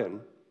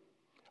burden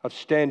of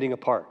standing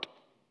apart.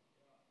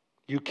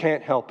 You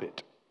can't help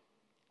it.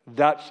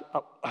 That's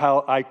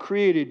how I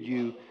created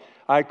you.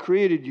 I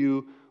created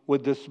you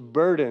with this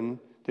burden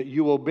that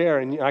you will bear.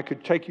 And I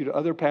could take you to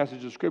other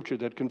passages of Scripture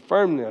that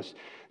confirm this,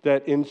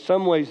 that in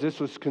some ways this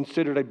was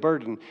considered a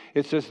burden.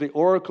 It says the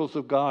oracles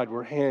of God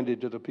were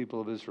handed to the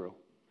people of Israel.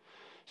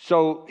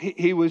 So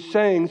he was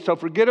saying, so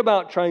forget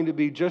about trying to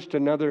be just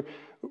another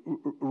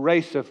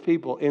race of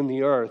people in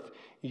the earth.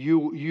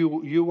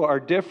 You are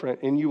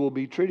different, and you will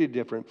be treated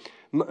different.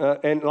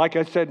 And like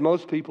I said,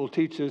 most people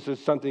teach this as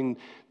something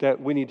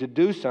that we need to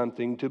do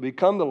something to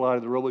become the light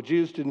of the world. But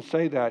Jesus didn't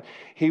say that.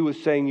 He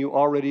was saying you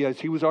already as.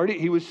 He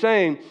was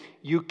saying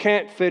you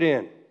can't fit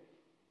in.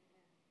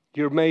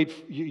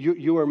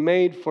 You are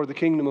made for the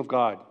kingdom of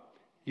God.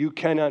 You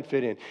cannot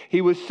fit in. He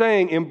was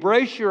saying,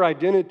 embrace your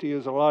identity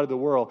as a light of the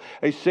world,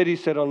 a city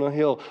set on a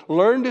hill.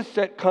 Learn to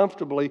sit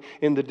comfortably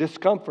in the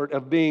discomfort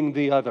of being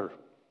the other.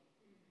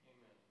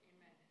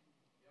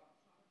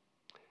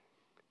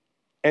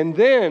 And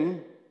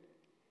then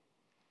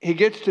he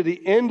gets to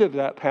the end of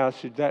that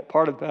passage, that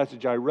part of the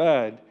passage I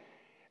read,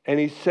 and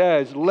he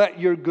says, let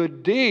your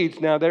good deeds,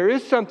 now there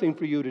is something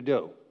for you to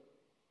do.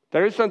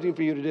 There is something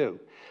for you to do.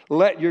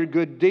 Let your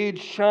good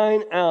deeds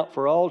shine out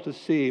for all to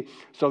see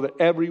so that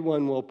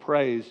everyone will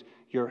praise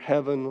your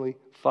heavenly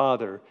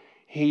Father.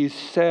 He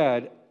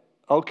said,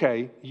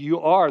 okay, you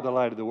are the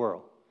light of the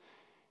world.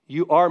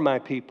 You are my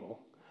people.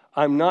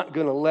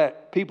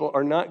 People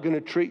are not going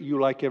to treat you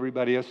like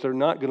everybody else. They're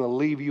not going to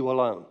leave you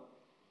alone.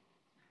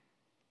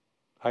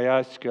 I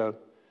asked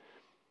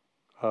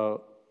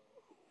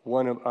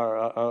one of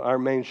our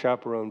main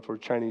chaperone for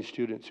Chinese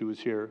students who was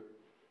here,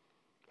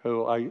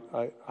 who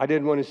I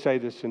didn't want to say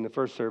this in the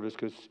first service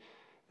because,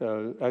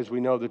 as we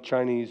know, the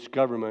Chinese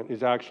government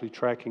is actually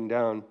tracking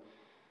down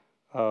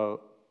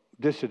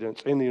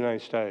dissidents in the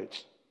United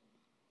States.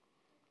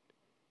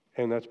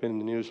 And that's been in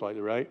the news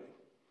lately, right?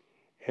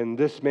 And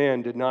this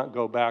man did not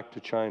go back to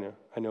China.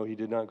 I know he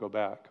did not go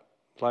back.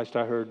 Last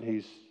I heard,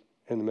 he's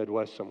in the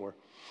Midwest somewhere.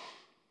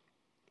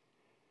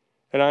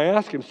 And I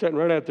asked him, sitting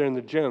right out there in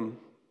the gym,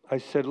 I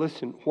said,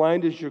 listen, why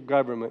does your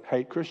government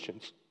hate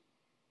Christians?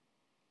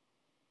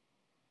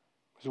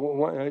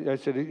 I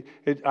said,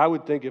 I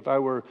would think if I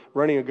were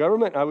running a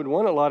government, I would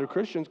want a lot of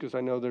Christians because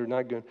I know they're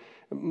not going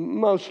to,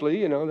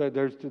 mostly,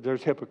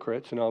 there's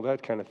hypocrites and all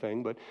that kind of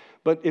thing.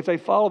 But if they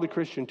follow the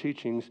Christian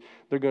teachings,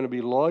 they're going to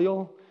be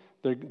loyal.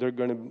 They're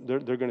going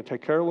to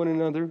take care of one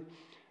another.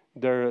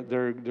 They're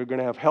going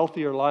to have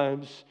healthier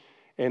lives,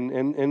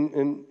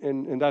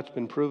 and that's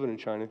been proven in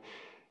China.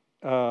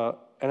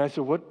 And I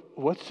said,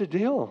 what's the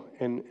deal?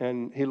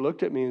 And he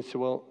looked at me and said,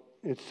 well,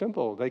 it's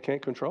simple. They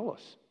can't control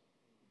us.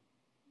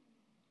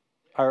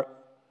 Our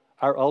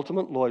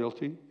ultimate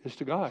loyalty is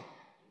to God.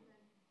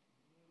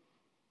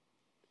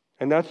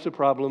 And that's the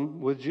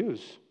problem with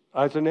Jews.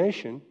 As a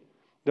nation,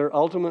 their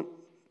ultimate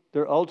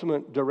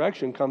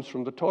direction comes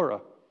from the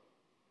Torah.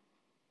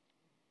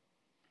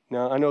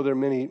 Now, I know there are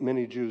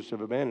many Jews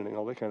have abandoned it,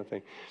 all that kind of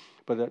thing.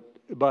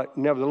 But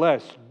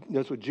nevertheless,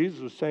 that's what Jesus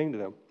was saying to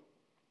them.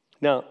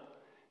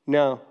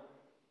 Now,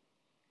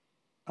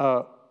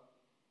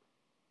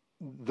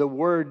 the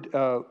word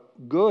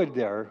good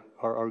there,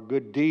 or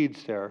good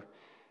deeds there,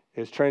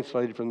 is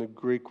translated from the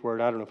Greek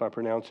word, I don't know if I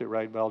pronounce it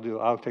right, but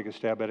I'll take a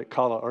stab at it,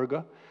 kala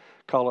erga.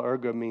 Kala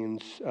erga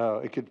means,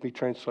 it could be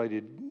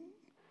translated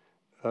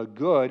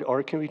good, or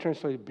it can be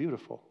translated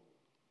beautiful.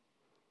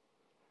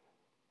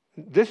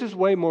 This is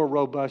way more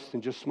robust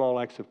than just small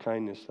acts of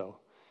kindness, though,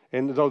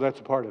 and though that's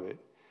a part of it.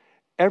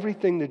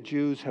 Everything the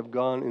Jews have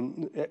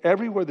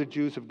everywhere the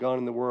Jews have gone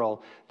in the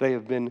world, they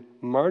have been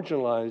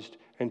marginalized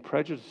and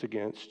prejudiced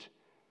against,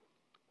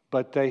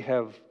 but they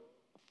have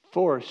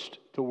forced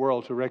the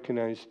world to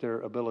recognize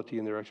their ability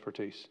and their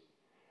expertise.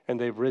 And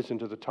they've risen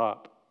to the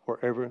top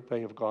wherever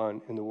they have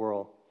gone in the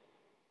world.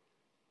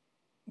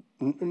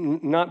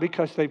 Not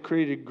because they've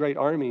created great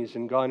armies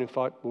and gone and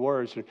fought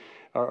wars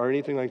or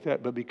anything like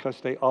that, but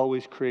because they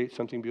always create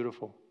something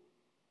beautiful.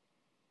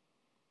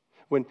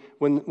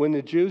 When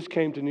the Jews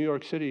came to New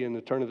York City in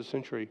the turn of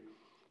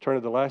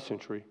the last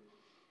century,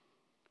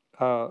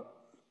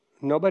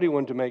 nobody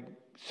wanted to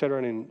sit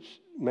around and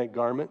make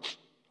garments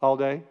all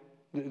day.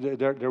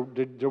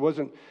 There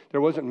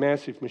wasn't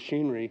massive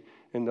machinery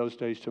in those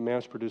days to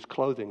mass produce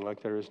clothing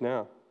like there is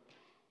now.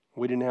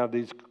 We didn't have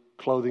these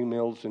clothing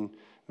mills in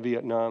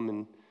Vietnam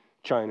and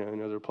China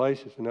and other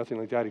places, and nothing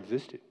like that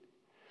existed.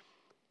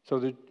 So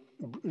the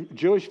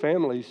Jewish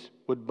families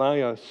would buy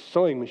a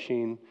sewing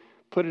machine,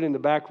 put it in the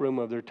back room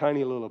of their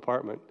tiny little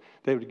apartment.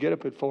 They would get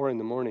up at 4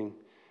 a.m,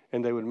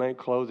 and they would make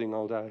clothing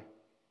all day.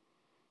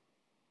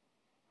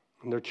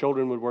 And their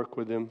children would work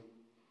with them,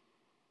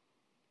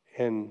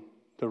 and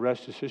the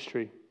rest is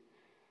history.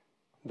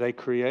 They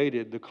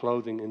created the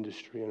clothing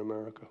industry in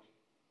America.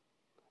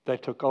 They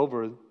took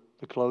over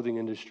the clothing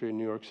industry in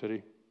New York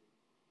City.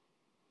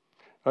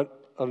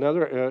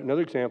 Another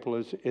example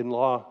is in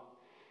law.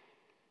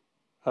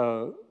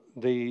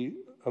 The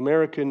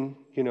American,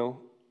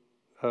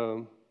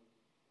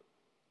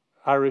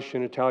 Irish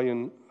and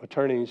Italian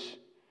attorneys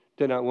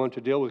did not want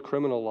to deal with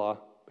criminal law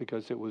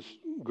because it was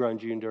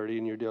grungy and dirty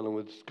and you're dealing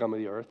with scum of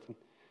the earth.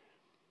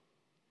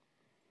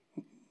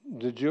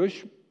 The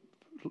Jewish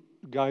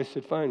guys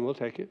said, fine, we'll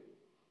take it.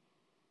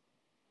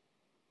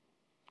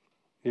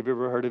 Have you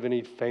ever heard of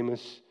any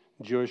famous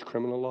Jewish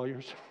criminal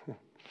lawyers?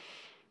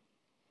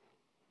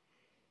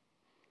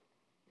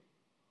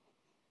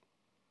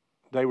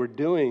 They were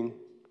doing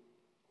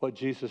what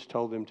Jesus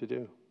told them to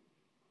do.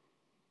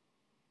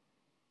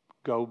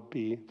 Go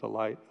be the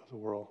light of the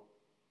world.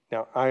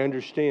 Now, I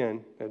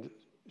understand that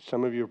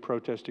some of you are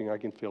protesting. I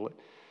can feel it.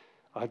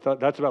 I thought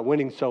that's about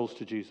winning souls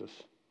to Jesus.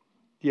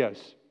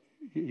 Yes.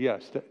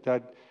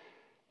 The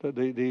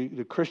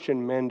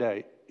Christian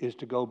mandate is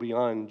to go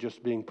beyond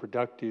just being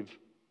productive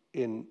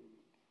in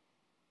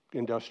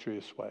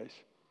industrious ways.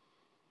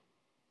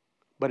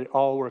 But it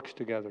all works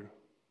together.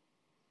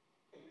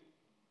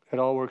 It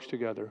all works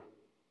together.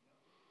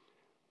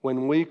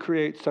 When we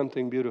create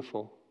something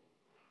beautiful,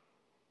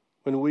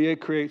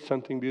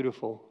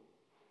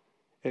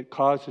 it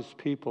causes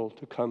people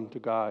to come to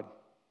God.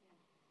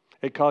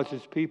 It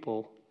causes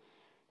people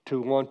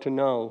to want to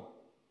know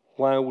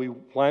why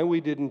we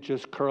didn't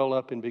just curl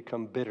up and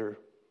become bitter.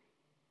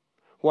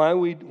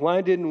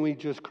 Why didn't we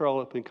just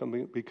curl up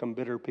and become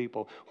bitter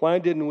people? Why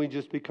didn't we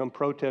just become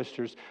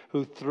protesters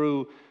who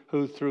threw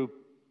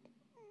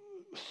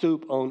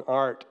soup on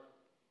art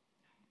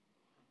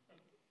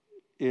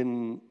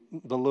in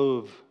the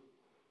Louvre?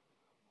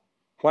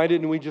 Why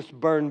didn't we just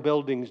burn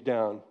buildings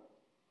down?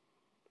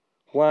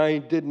 Why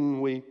didn't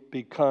we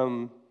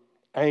become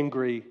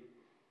angry?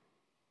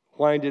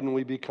 Why didn't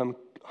we become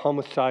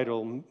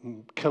homicidal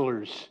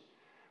killers?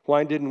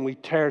 Why didn't we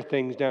tear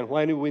things down?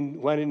 Why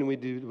didn't we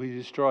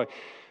destroy?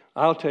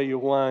 I'll tell you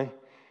why.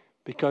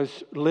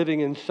 Because living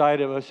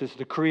inside of us is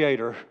the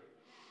Creator.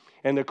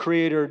 And the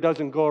Creator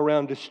doesn't go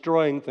around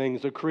destroying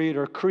things. The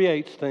Creator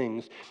creates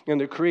things. And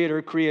the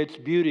Creator creates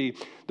beauty.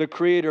 The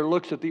Creator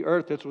looks at the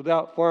earth that's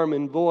without form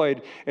and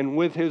void, and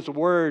with His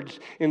words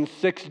in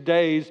 6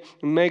 days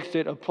makes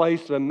it a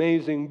place of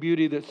amazing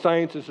beauty that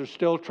scientists are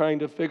still trying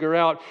to figure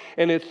out.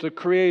 And it's the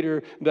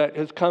Creator that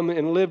has come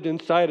and lived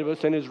inside of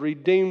us and has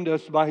redeemed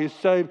us by His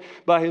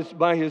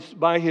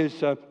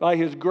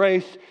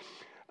grace.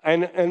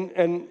 And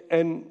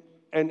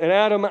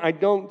Adam, I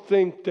don't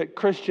think that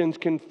Christians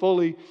can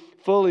fully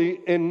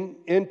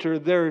enter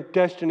their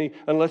destiny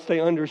unless they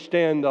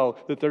understand, though,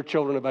 that they're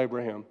children of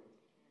Abraham. Amen.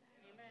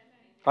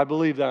 I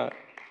believe that.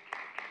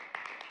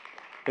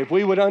 If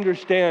we would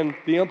understand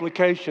the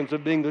implications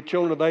of being the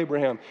children of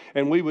Abraham,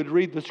 and we would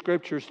read the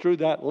Scriptures through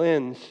that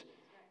lens,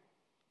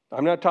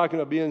 I'm not talking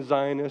about being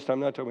Zionist. I'm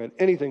not talking about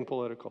anything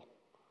political.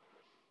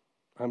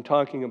 I'm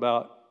talking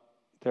about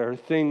there are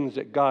things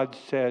that God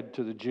said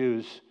to the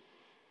Jews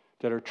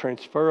that are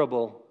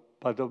transferable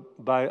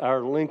by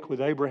our link with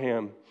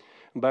Abraham,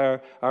 by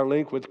our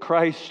link with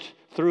Christ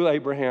through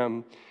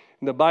Abraham.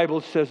 And the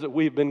Bible says that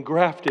we've been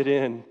grafted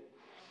in.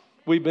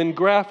 We've been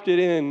grafted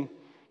in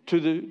to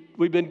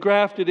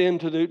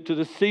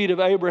the seed of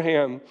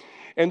Abraham.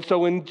 And so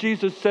when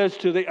Jesus says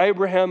to the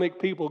Abrahamic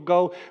people,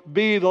 go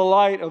be the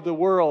light of the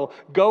world,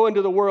 go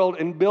into the world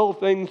and build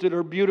things that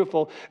are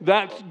beautiful,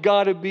 that's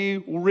got to be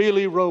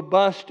really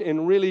robust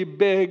and really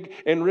big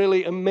and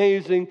really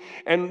amazing.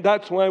 And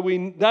that's why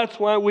we've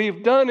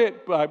done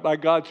it by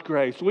God's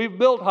grace. We've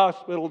built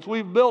hospitals,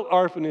 we've built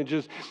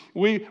orphanages,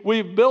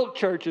 we've built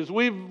churches,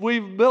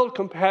 we've built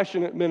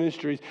compassionate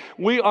ministries.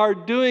 We are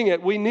doing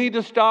it. We need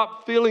to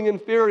stop feeling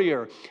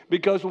inferior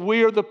because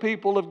we are the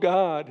people of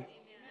God.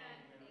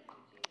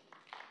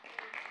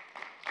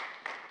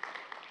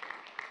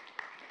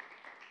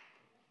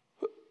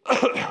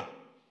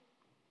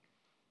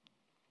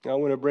 I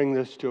want to bring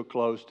this to a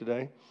close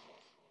today.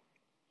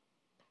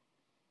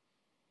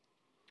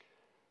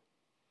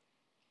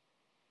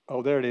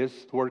 Oh, there it is,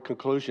 the word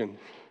conclusion.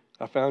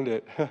 I found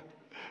it.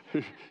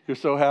 You're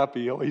so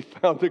happy. Oh, you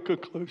found the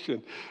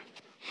conclusion.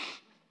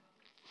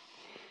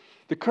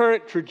 The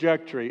current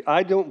trajectory,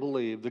 I don't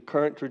believe the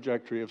current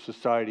trajectory of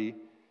society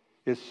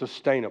is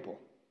sustainable.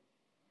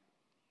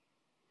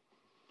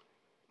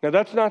 Now,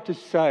 that's not to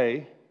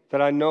say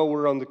that I know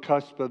we're on the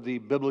cusp of the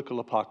biblical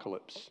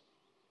apocalypse.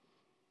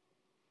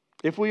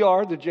 If we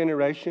are the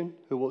generation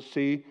who will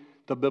see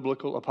the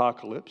biblical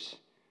apocalypse,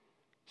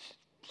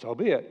 so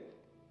be it.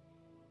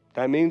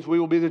 That means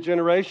we will be the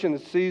generation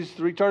that sees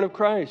the return of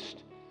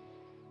Christ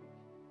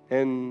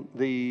and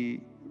the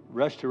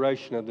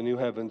restoration of the new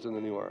heavens and the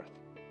new earth.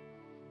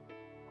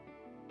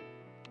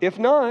 If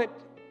not,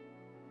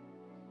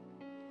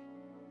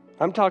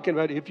 I'm talking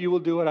about if you will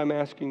do what I'm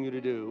asking you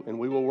to do, and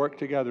we will work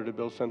together to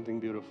build something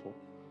beautiful.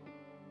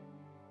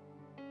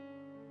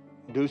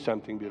 Do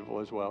something beautiful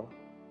as well.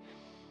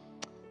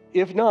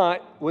 If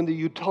not, when the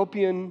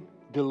utopian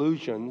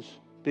delusions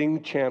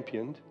being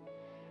championed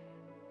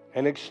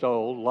and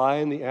extolled lie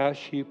in the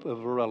ash heap of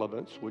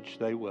irrelevance, which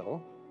they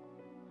will,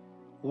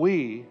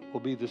 we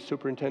will be the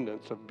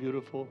superintendents of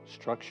beautiful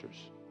structures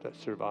that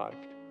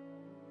survived.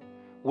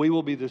 We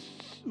will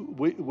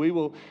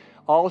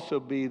also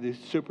be the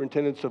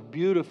superintendents of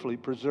beautifully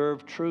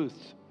preserved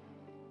truths,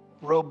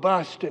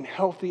 robust and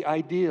healthy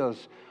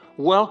ideas,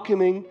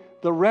 welcoming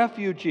the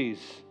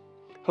refugees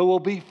who will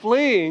be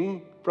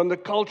fleeing from the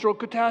cultural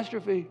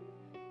catastrophe.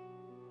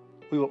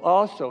 We will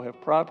also have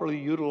properly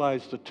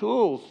utilized the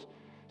tools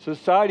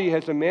society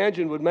has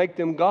imagined would make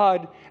them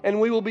God, and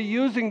we will be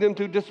using them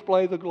to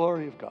display the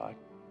glory of God.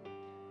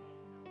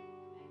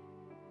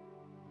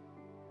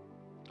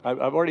 I've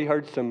already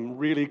heard some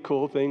really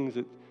cool things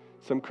that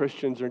some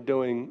Christians are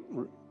doing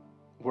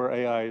where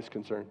AI is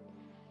concerned.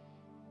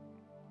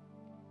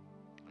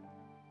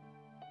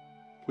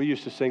 We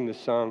used to sing this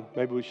song.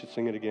 Maybe we should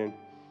sing it again.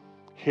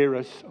 Hear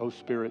us, O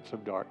spirits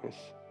of darkness,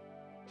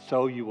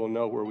 so you will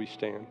know where we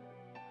stand.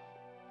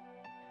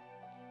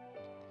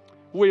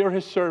 We are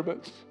his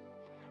servants,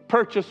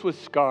 purchased with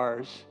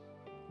scars,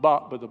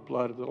 bought by the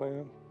blood of the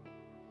Lamb.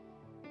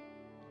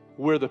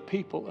 We're the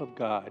people of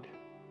God,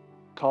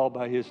 called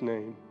by his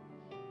name,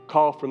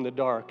 called from the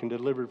dark and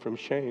delivered from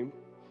shame.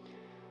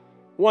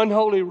 One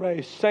holy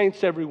race,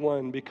 saints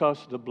everyone,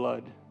 because of the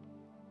blood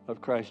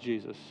of Christ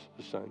Jesus,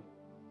 the Son.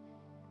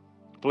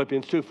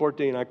 Philippians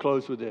 2:14, I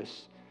close with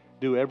this.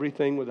 Do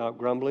everything without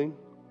grumbling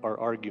or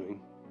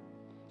arguing,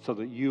 so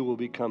that you will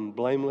become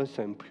blameless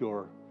and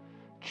pure,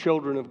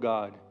 children of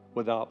God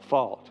without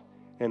fault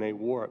in a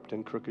warped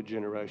and crooked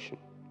generation.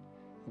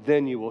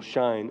 Then you will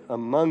shine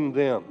among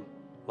them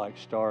like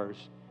stars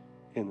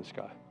in the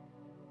sky.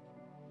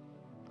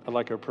 I'd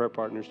like our prayer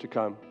partners to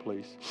come,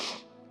 please.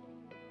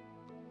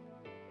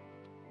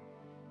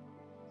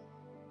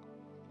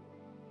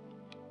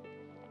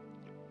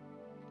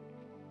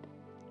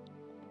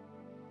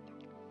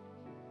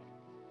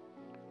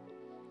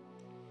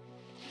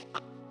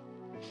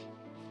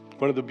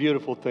 One of the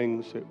beautiful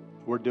things that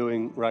we're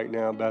doing right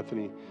now,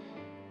 Bethany,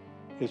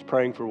 is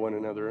praying for one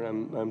another.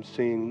 I'm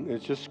seeing,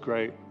 it's just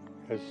great.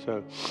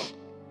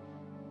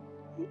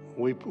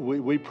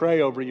 We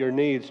pray over your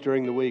needs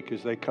during the week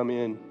as they come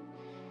in,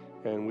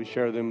 and we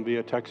share them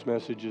via text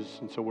messages.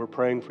 And so we're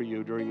praying for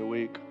you during the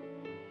week.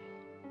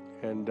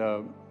 And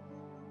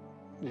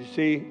you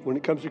see, when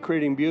it comes to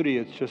creating beauty,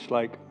 it's just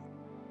like,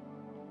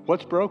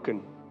 what's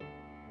broken?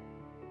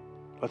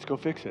 Let's go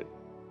fix it.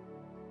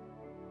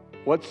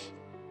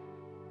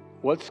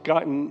 What's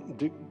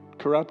gotten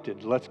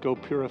corrupted? Let's go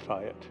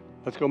purify it.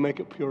 Let's go make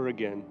it pure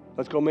again.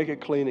 Let's go make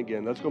it clean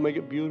again. Let's go make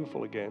it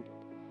beautiful again.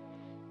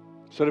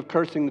 Instead of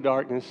cursing the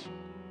darkness,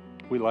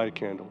 we light a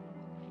candle.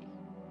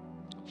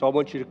 So I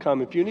want you to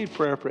come. If you need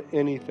prayer for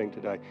anything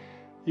today,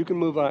 you can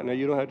move out now.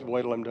 You don't have to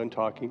wait till I'm done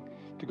talking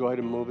to go ahead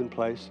and move in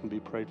place and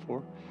be prayed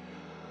for.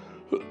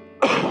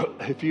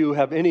 If you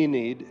have any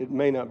need, it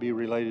may not be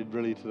related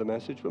really to the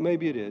message, but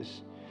maybe it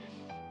is.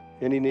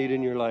 Any need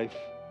in your life,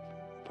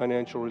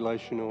 financial,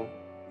 relational,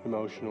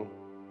 emotional,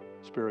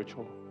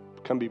 spiritual,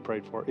 come be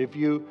prayed for. If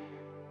you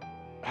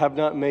have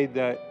not made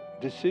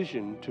that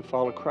decision to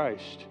follow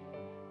Christ,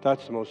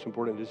 that's the most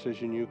important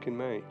decision you can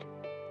make.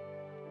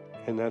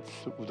 And that's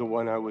the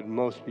one I would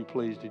most be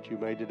pleased that you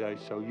made today.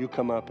 So you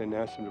come up and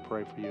ask them to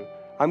pray for you.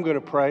 I'm going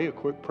to pray a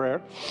quick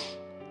prayer,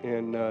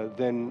 and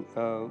then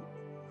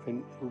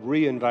and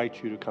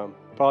re-invite you to come.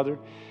 Father,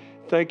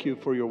 thank you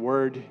for your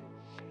word.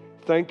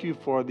 Thank you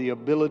for the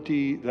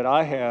ability that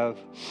I have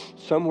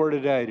somewhere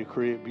today to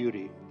create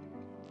beauty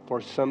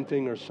for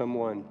something or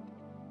someone.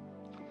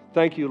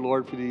 Thank you,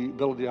 Lord, for the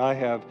ability I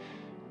have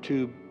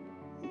to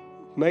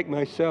make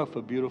myself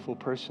a beautiful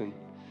person.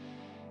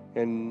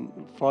 And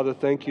Father,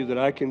 thank you that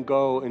I can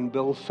go and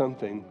build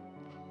something.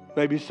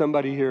 Maybe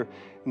somebody here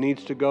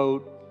needs to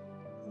go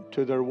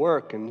to their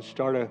work and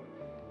start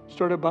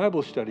a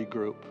Bible study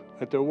group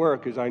at their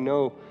work, as I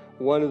know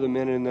one of the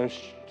men in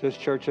this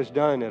church has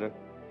done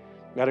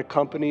at a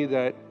company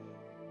that,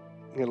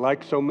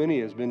 like so many,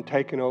 has been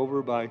taken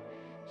over by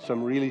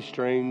some really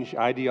strange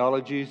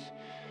ideologies.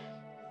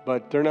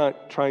 But they're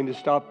not trying to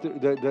stop.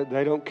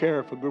 They don't care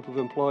if a group of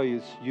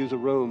employees use a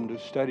room to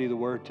study the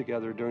Word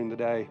together during the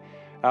day,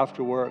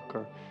 after work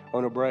or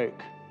on a break.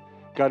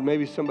 God,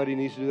 maybe somebody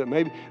needs to do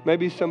that.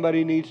 Maybe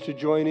somebody needs to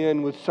join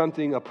in with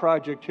something, a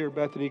project here at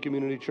Bethany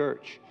Community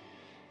Church,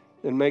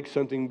 and make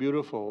something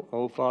beautiful.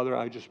 Oh, Father,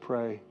 I just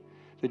pray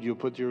that you'll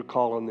put your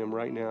call on them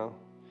right now.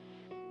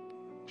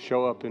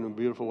 Show up in a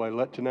beautiful way.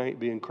 Let tonight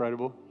be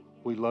incredible.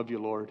 We love you,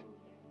 Lord.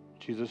 In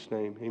Jesus'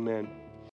 name, amen.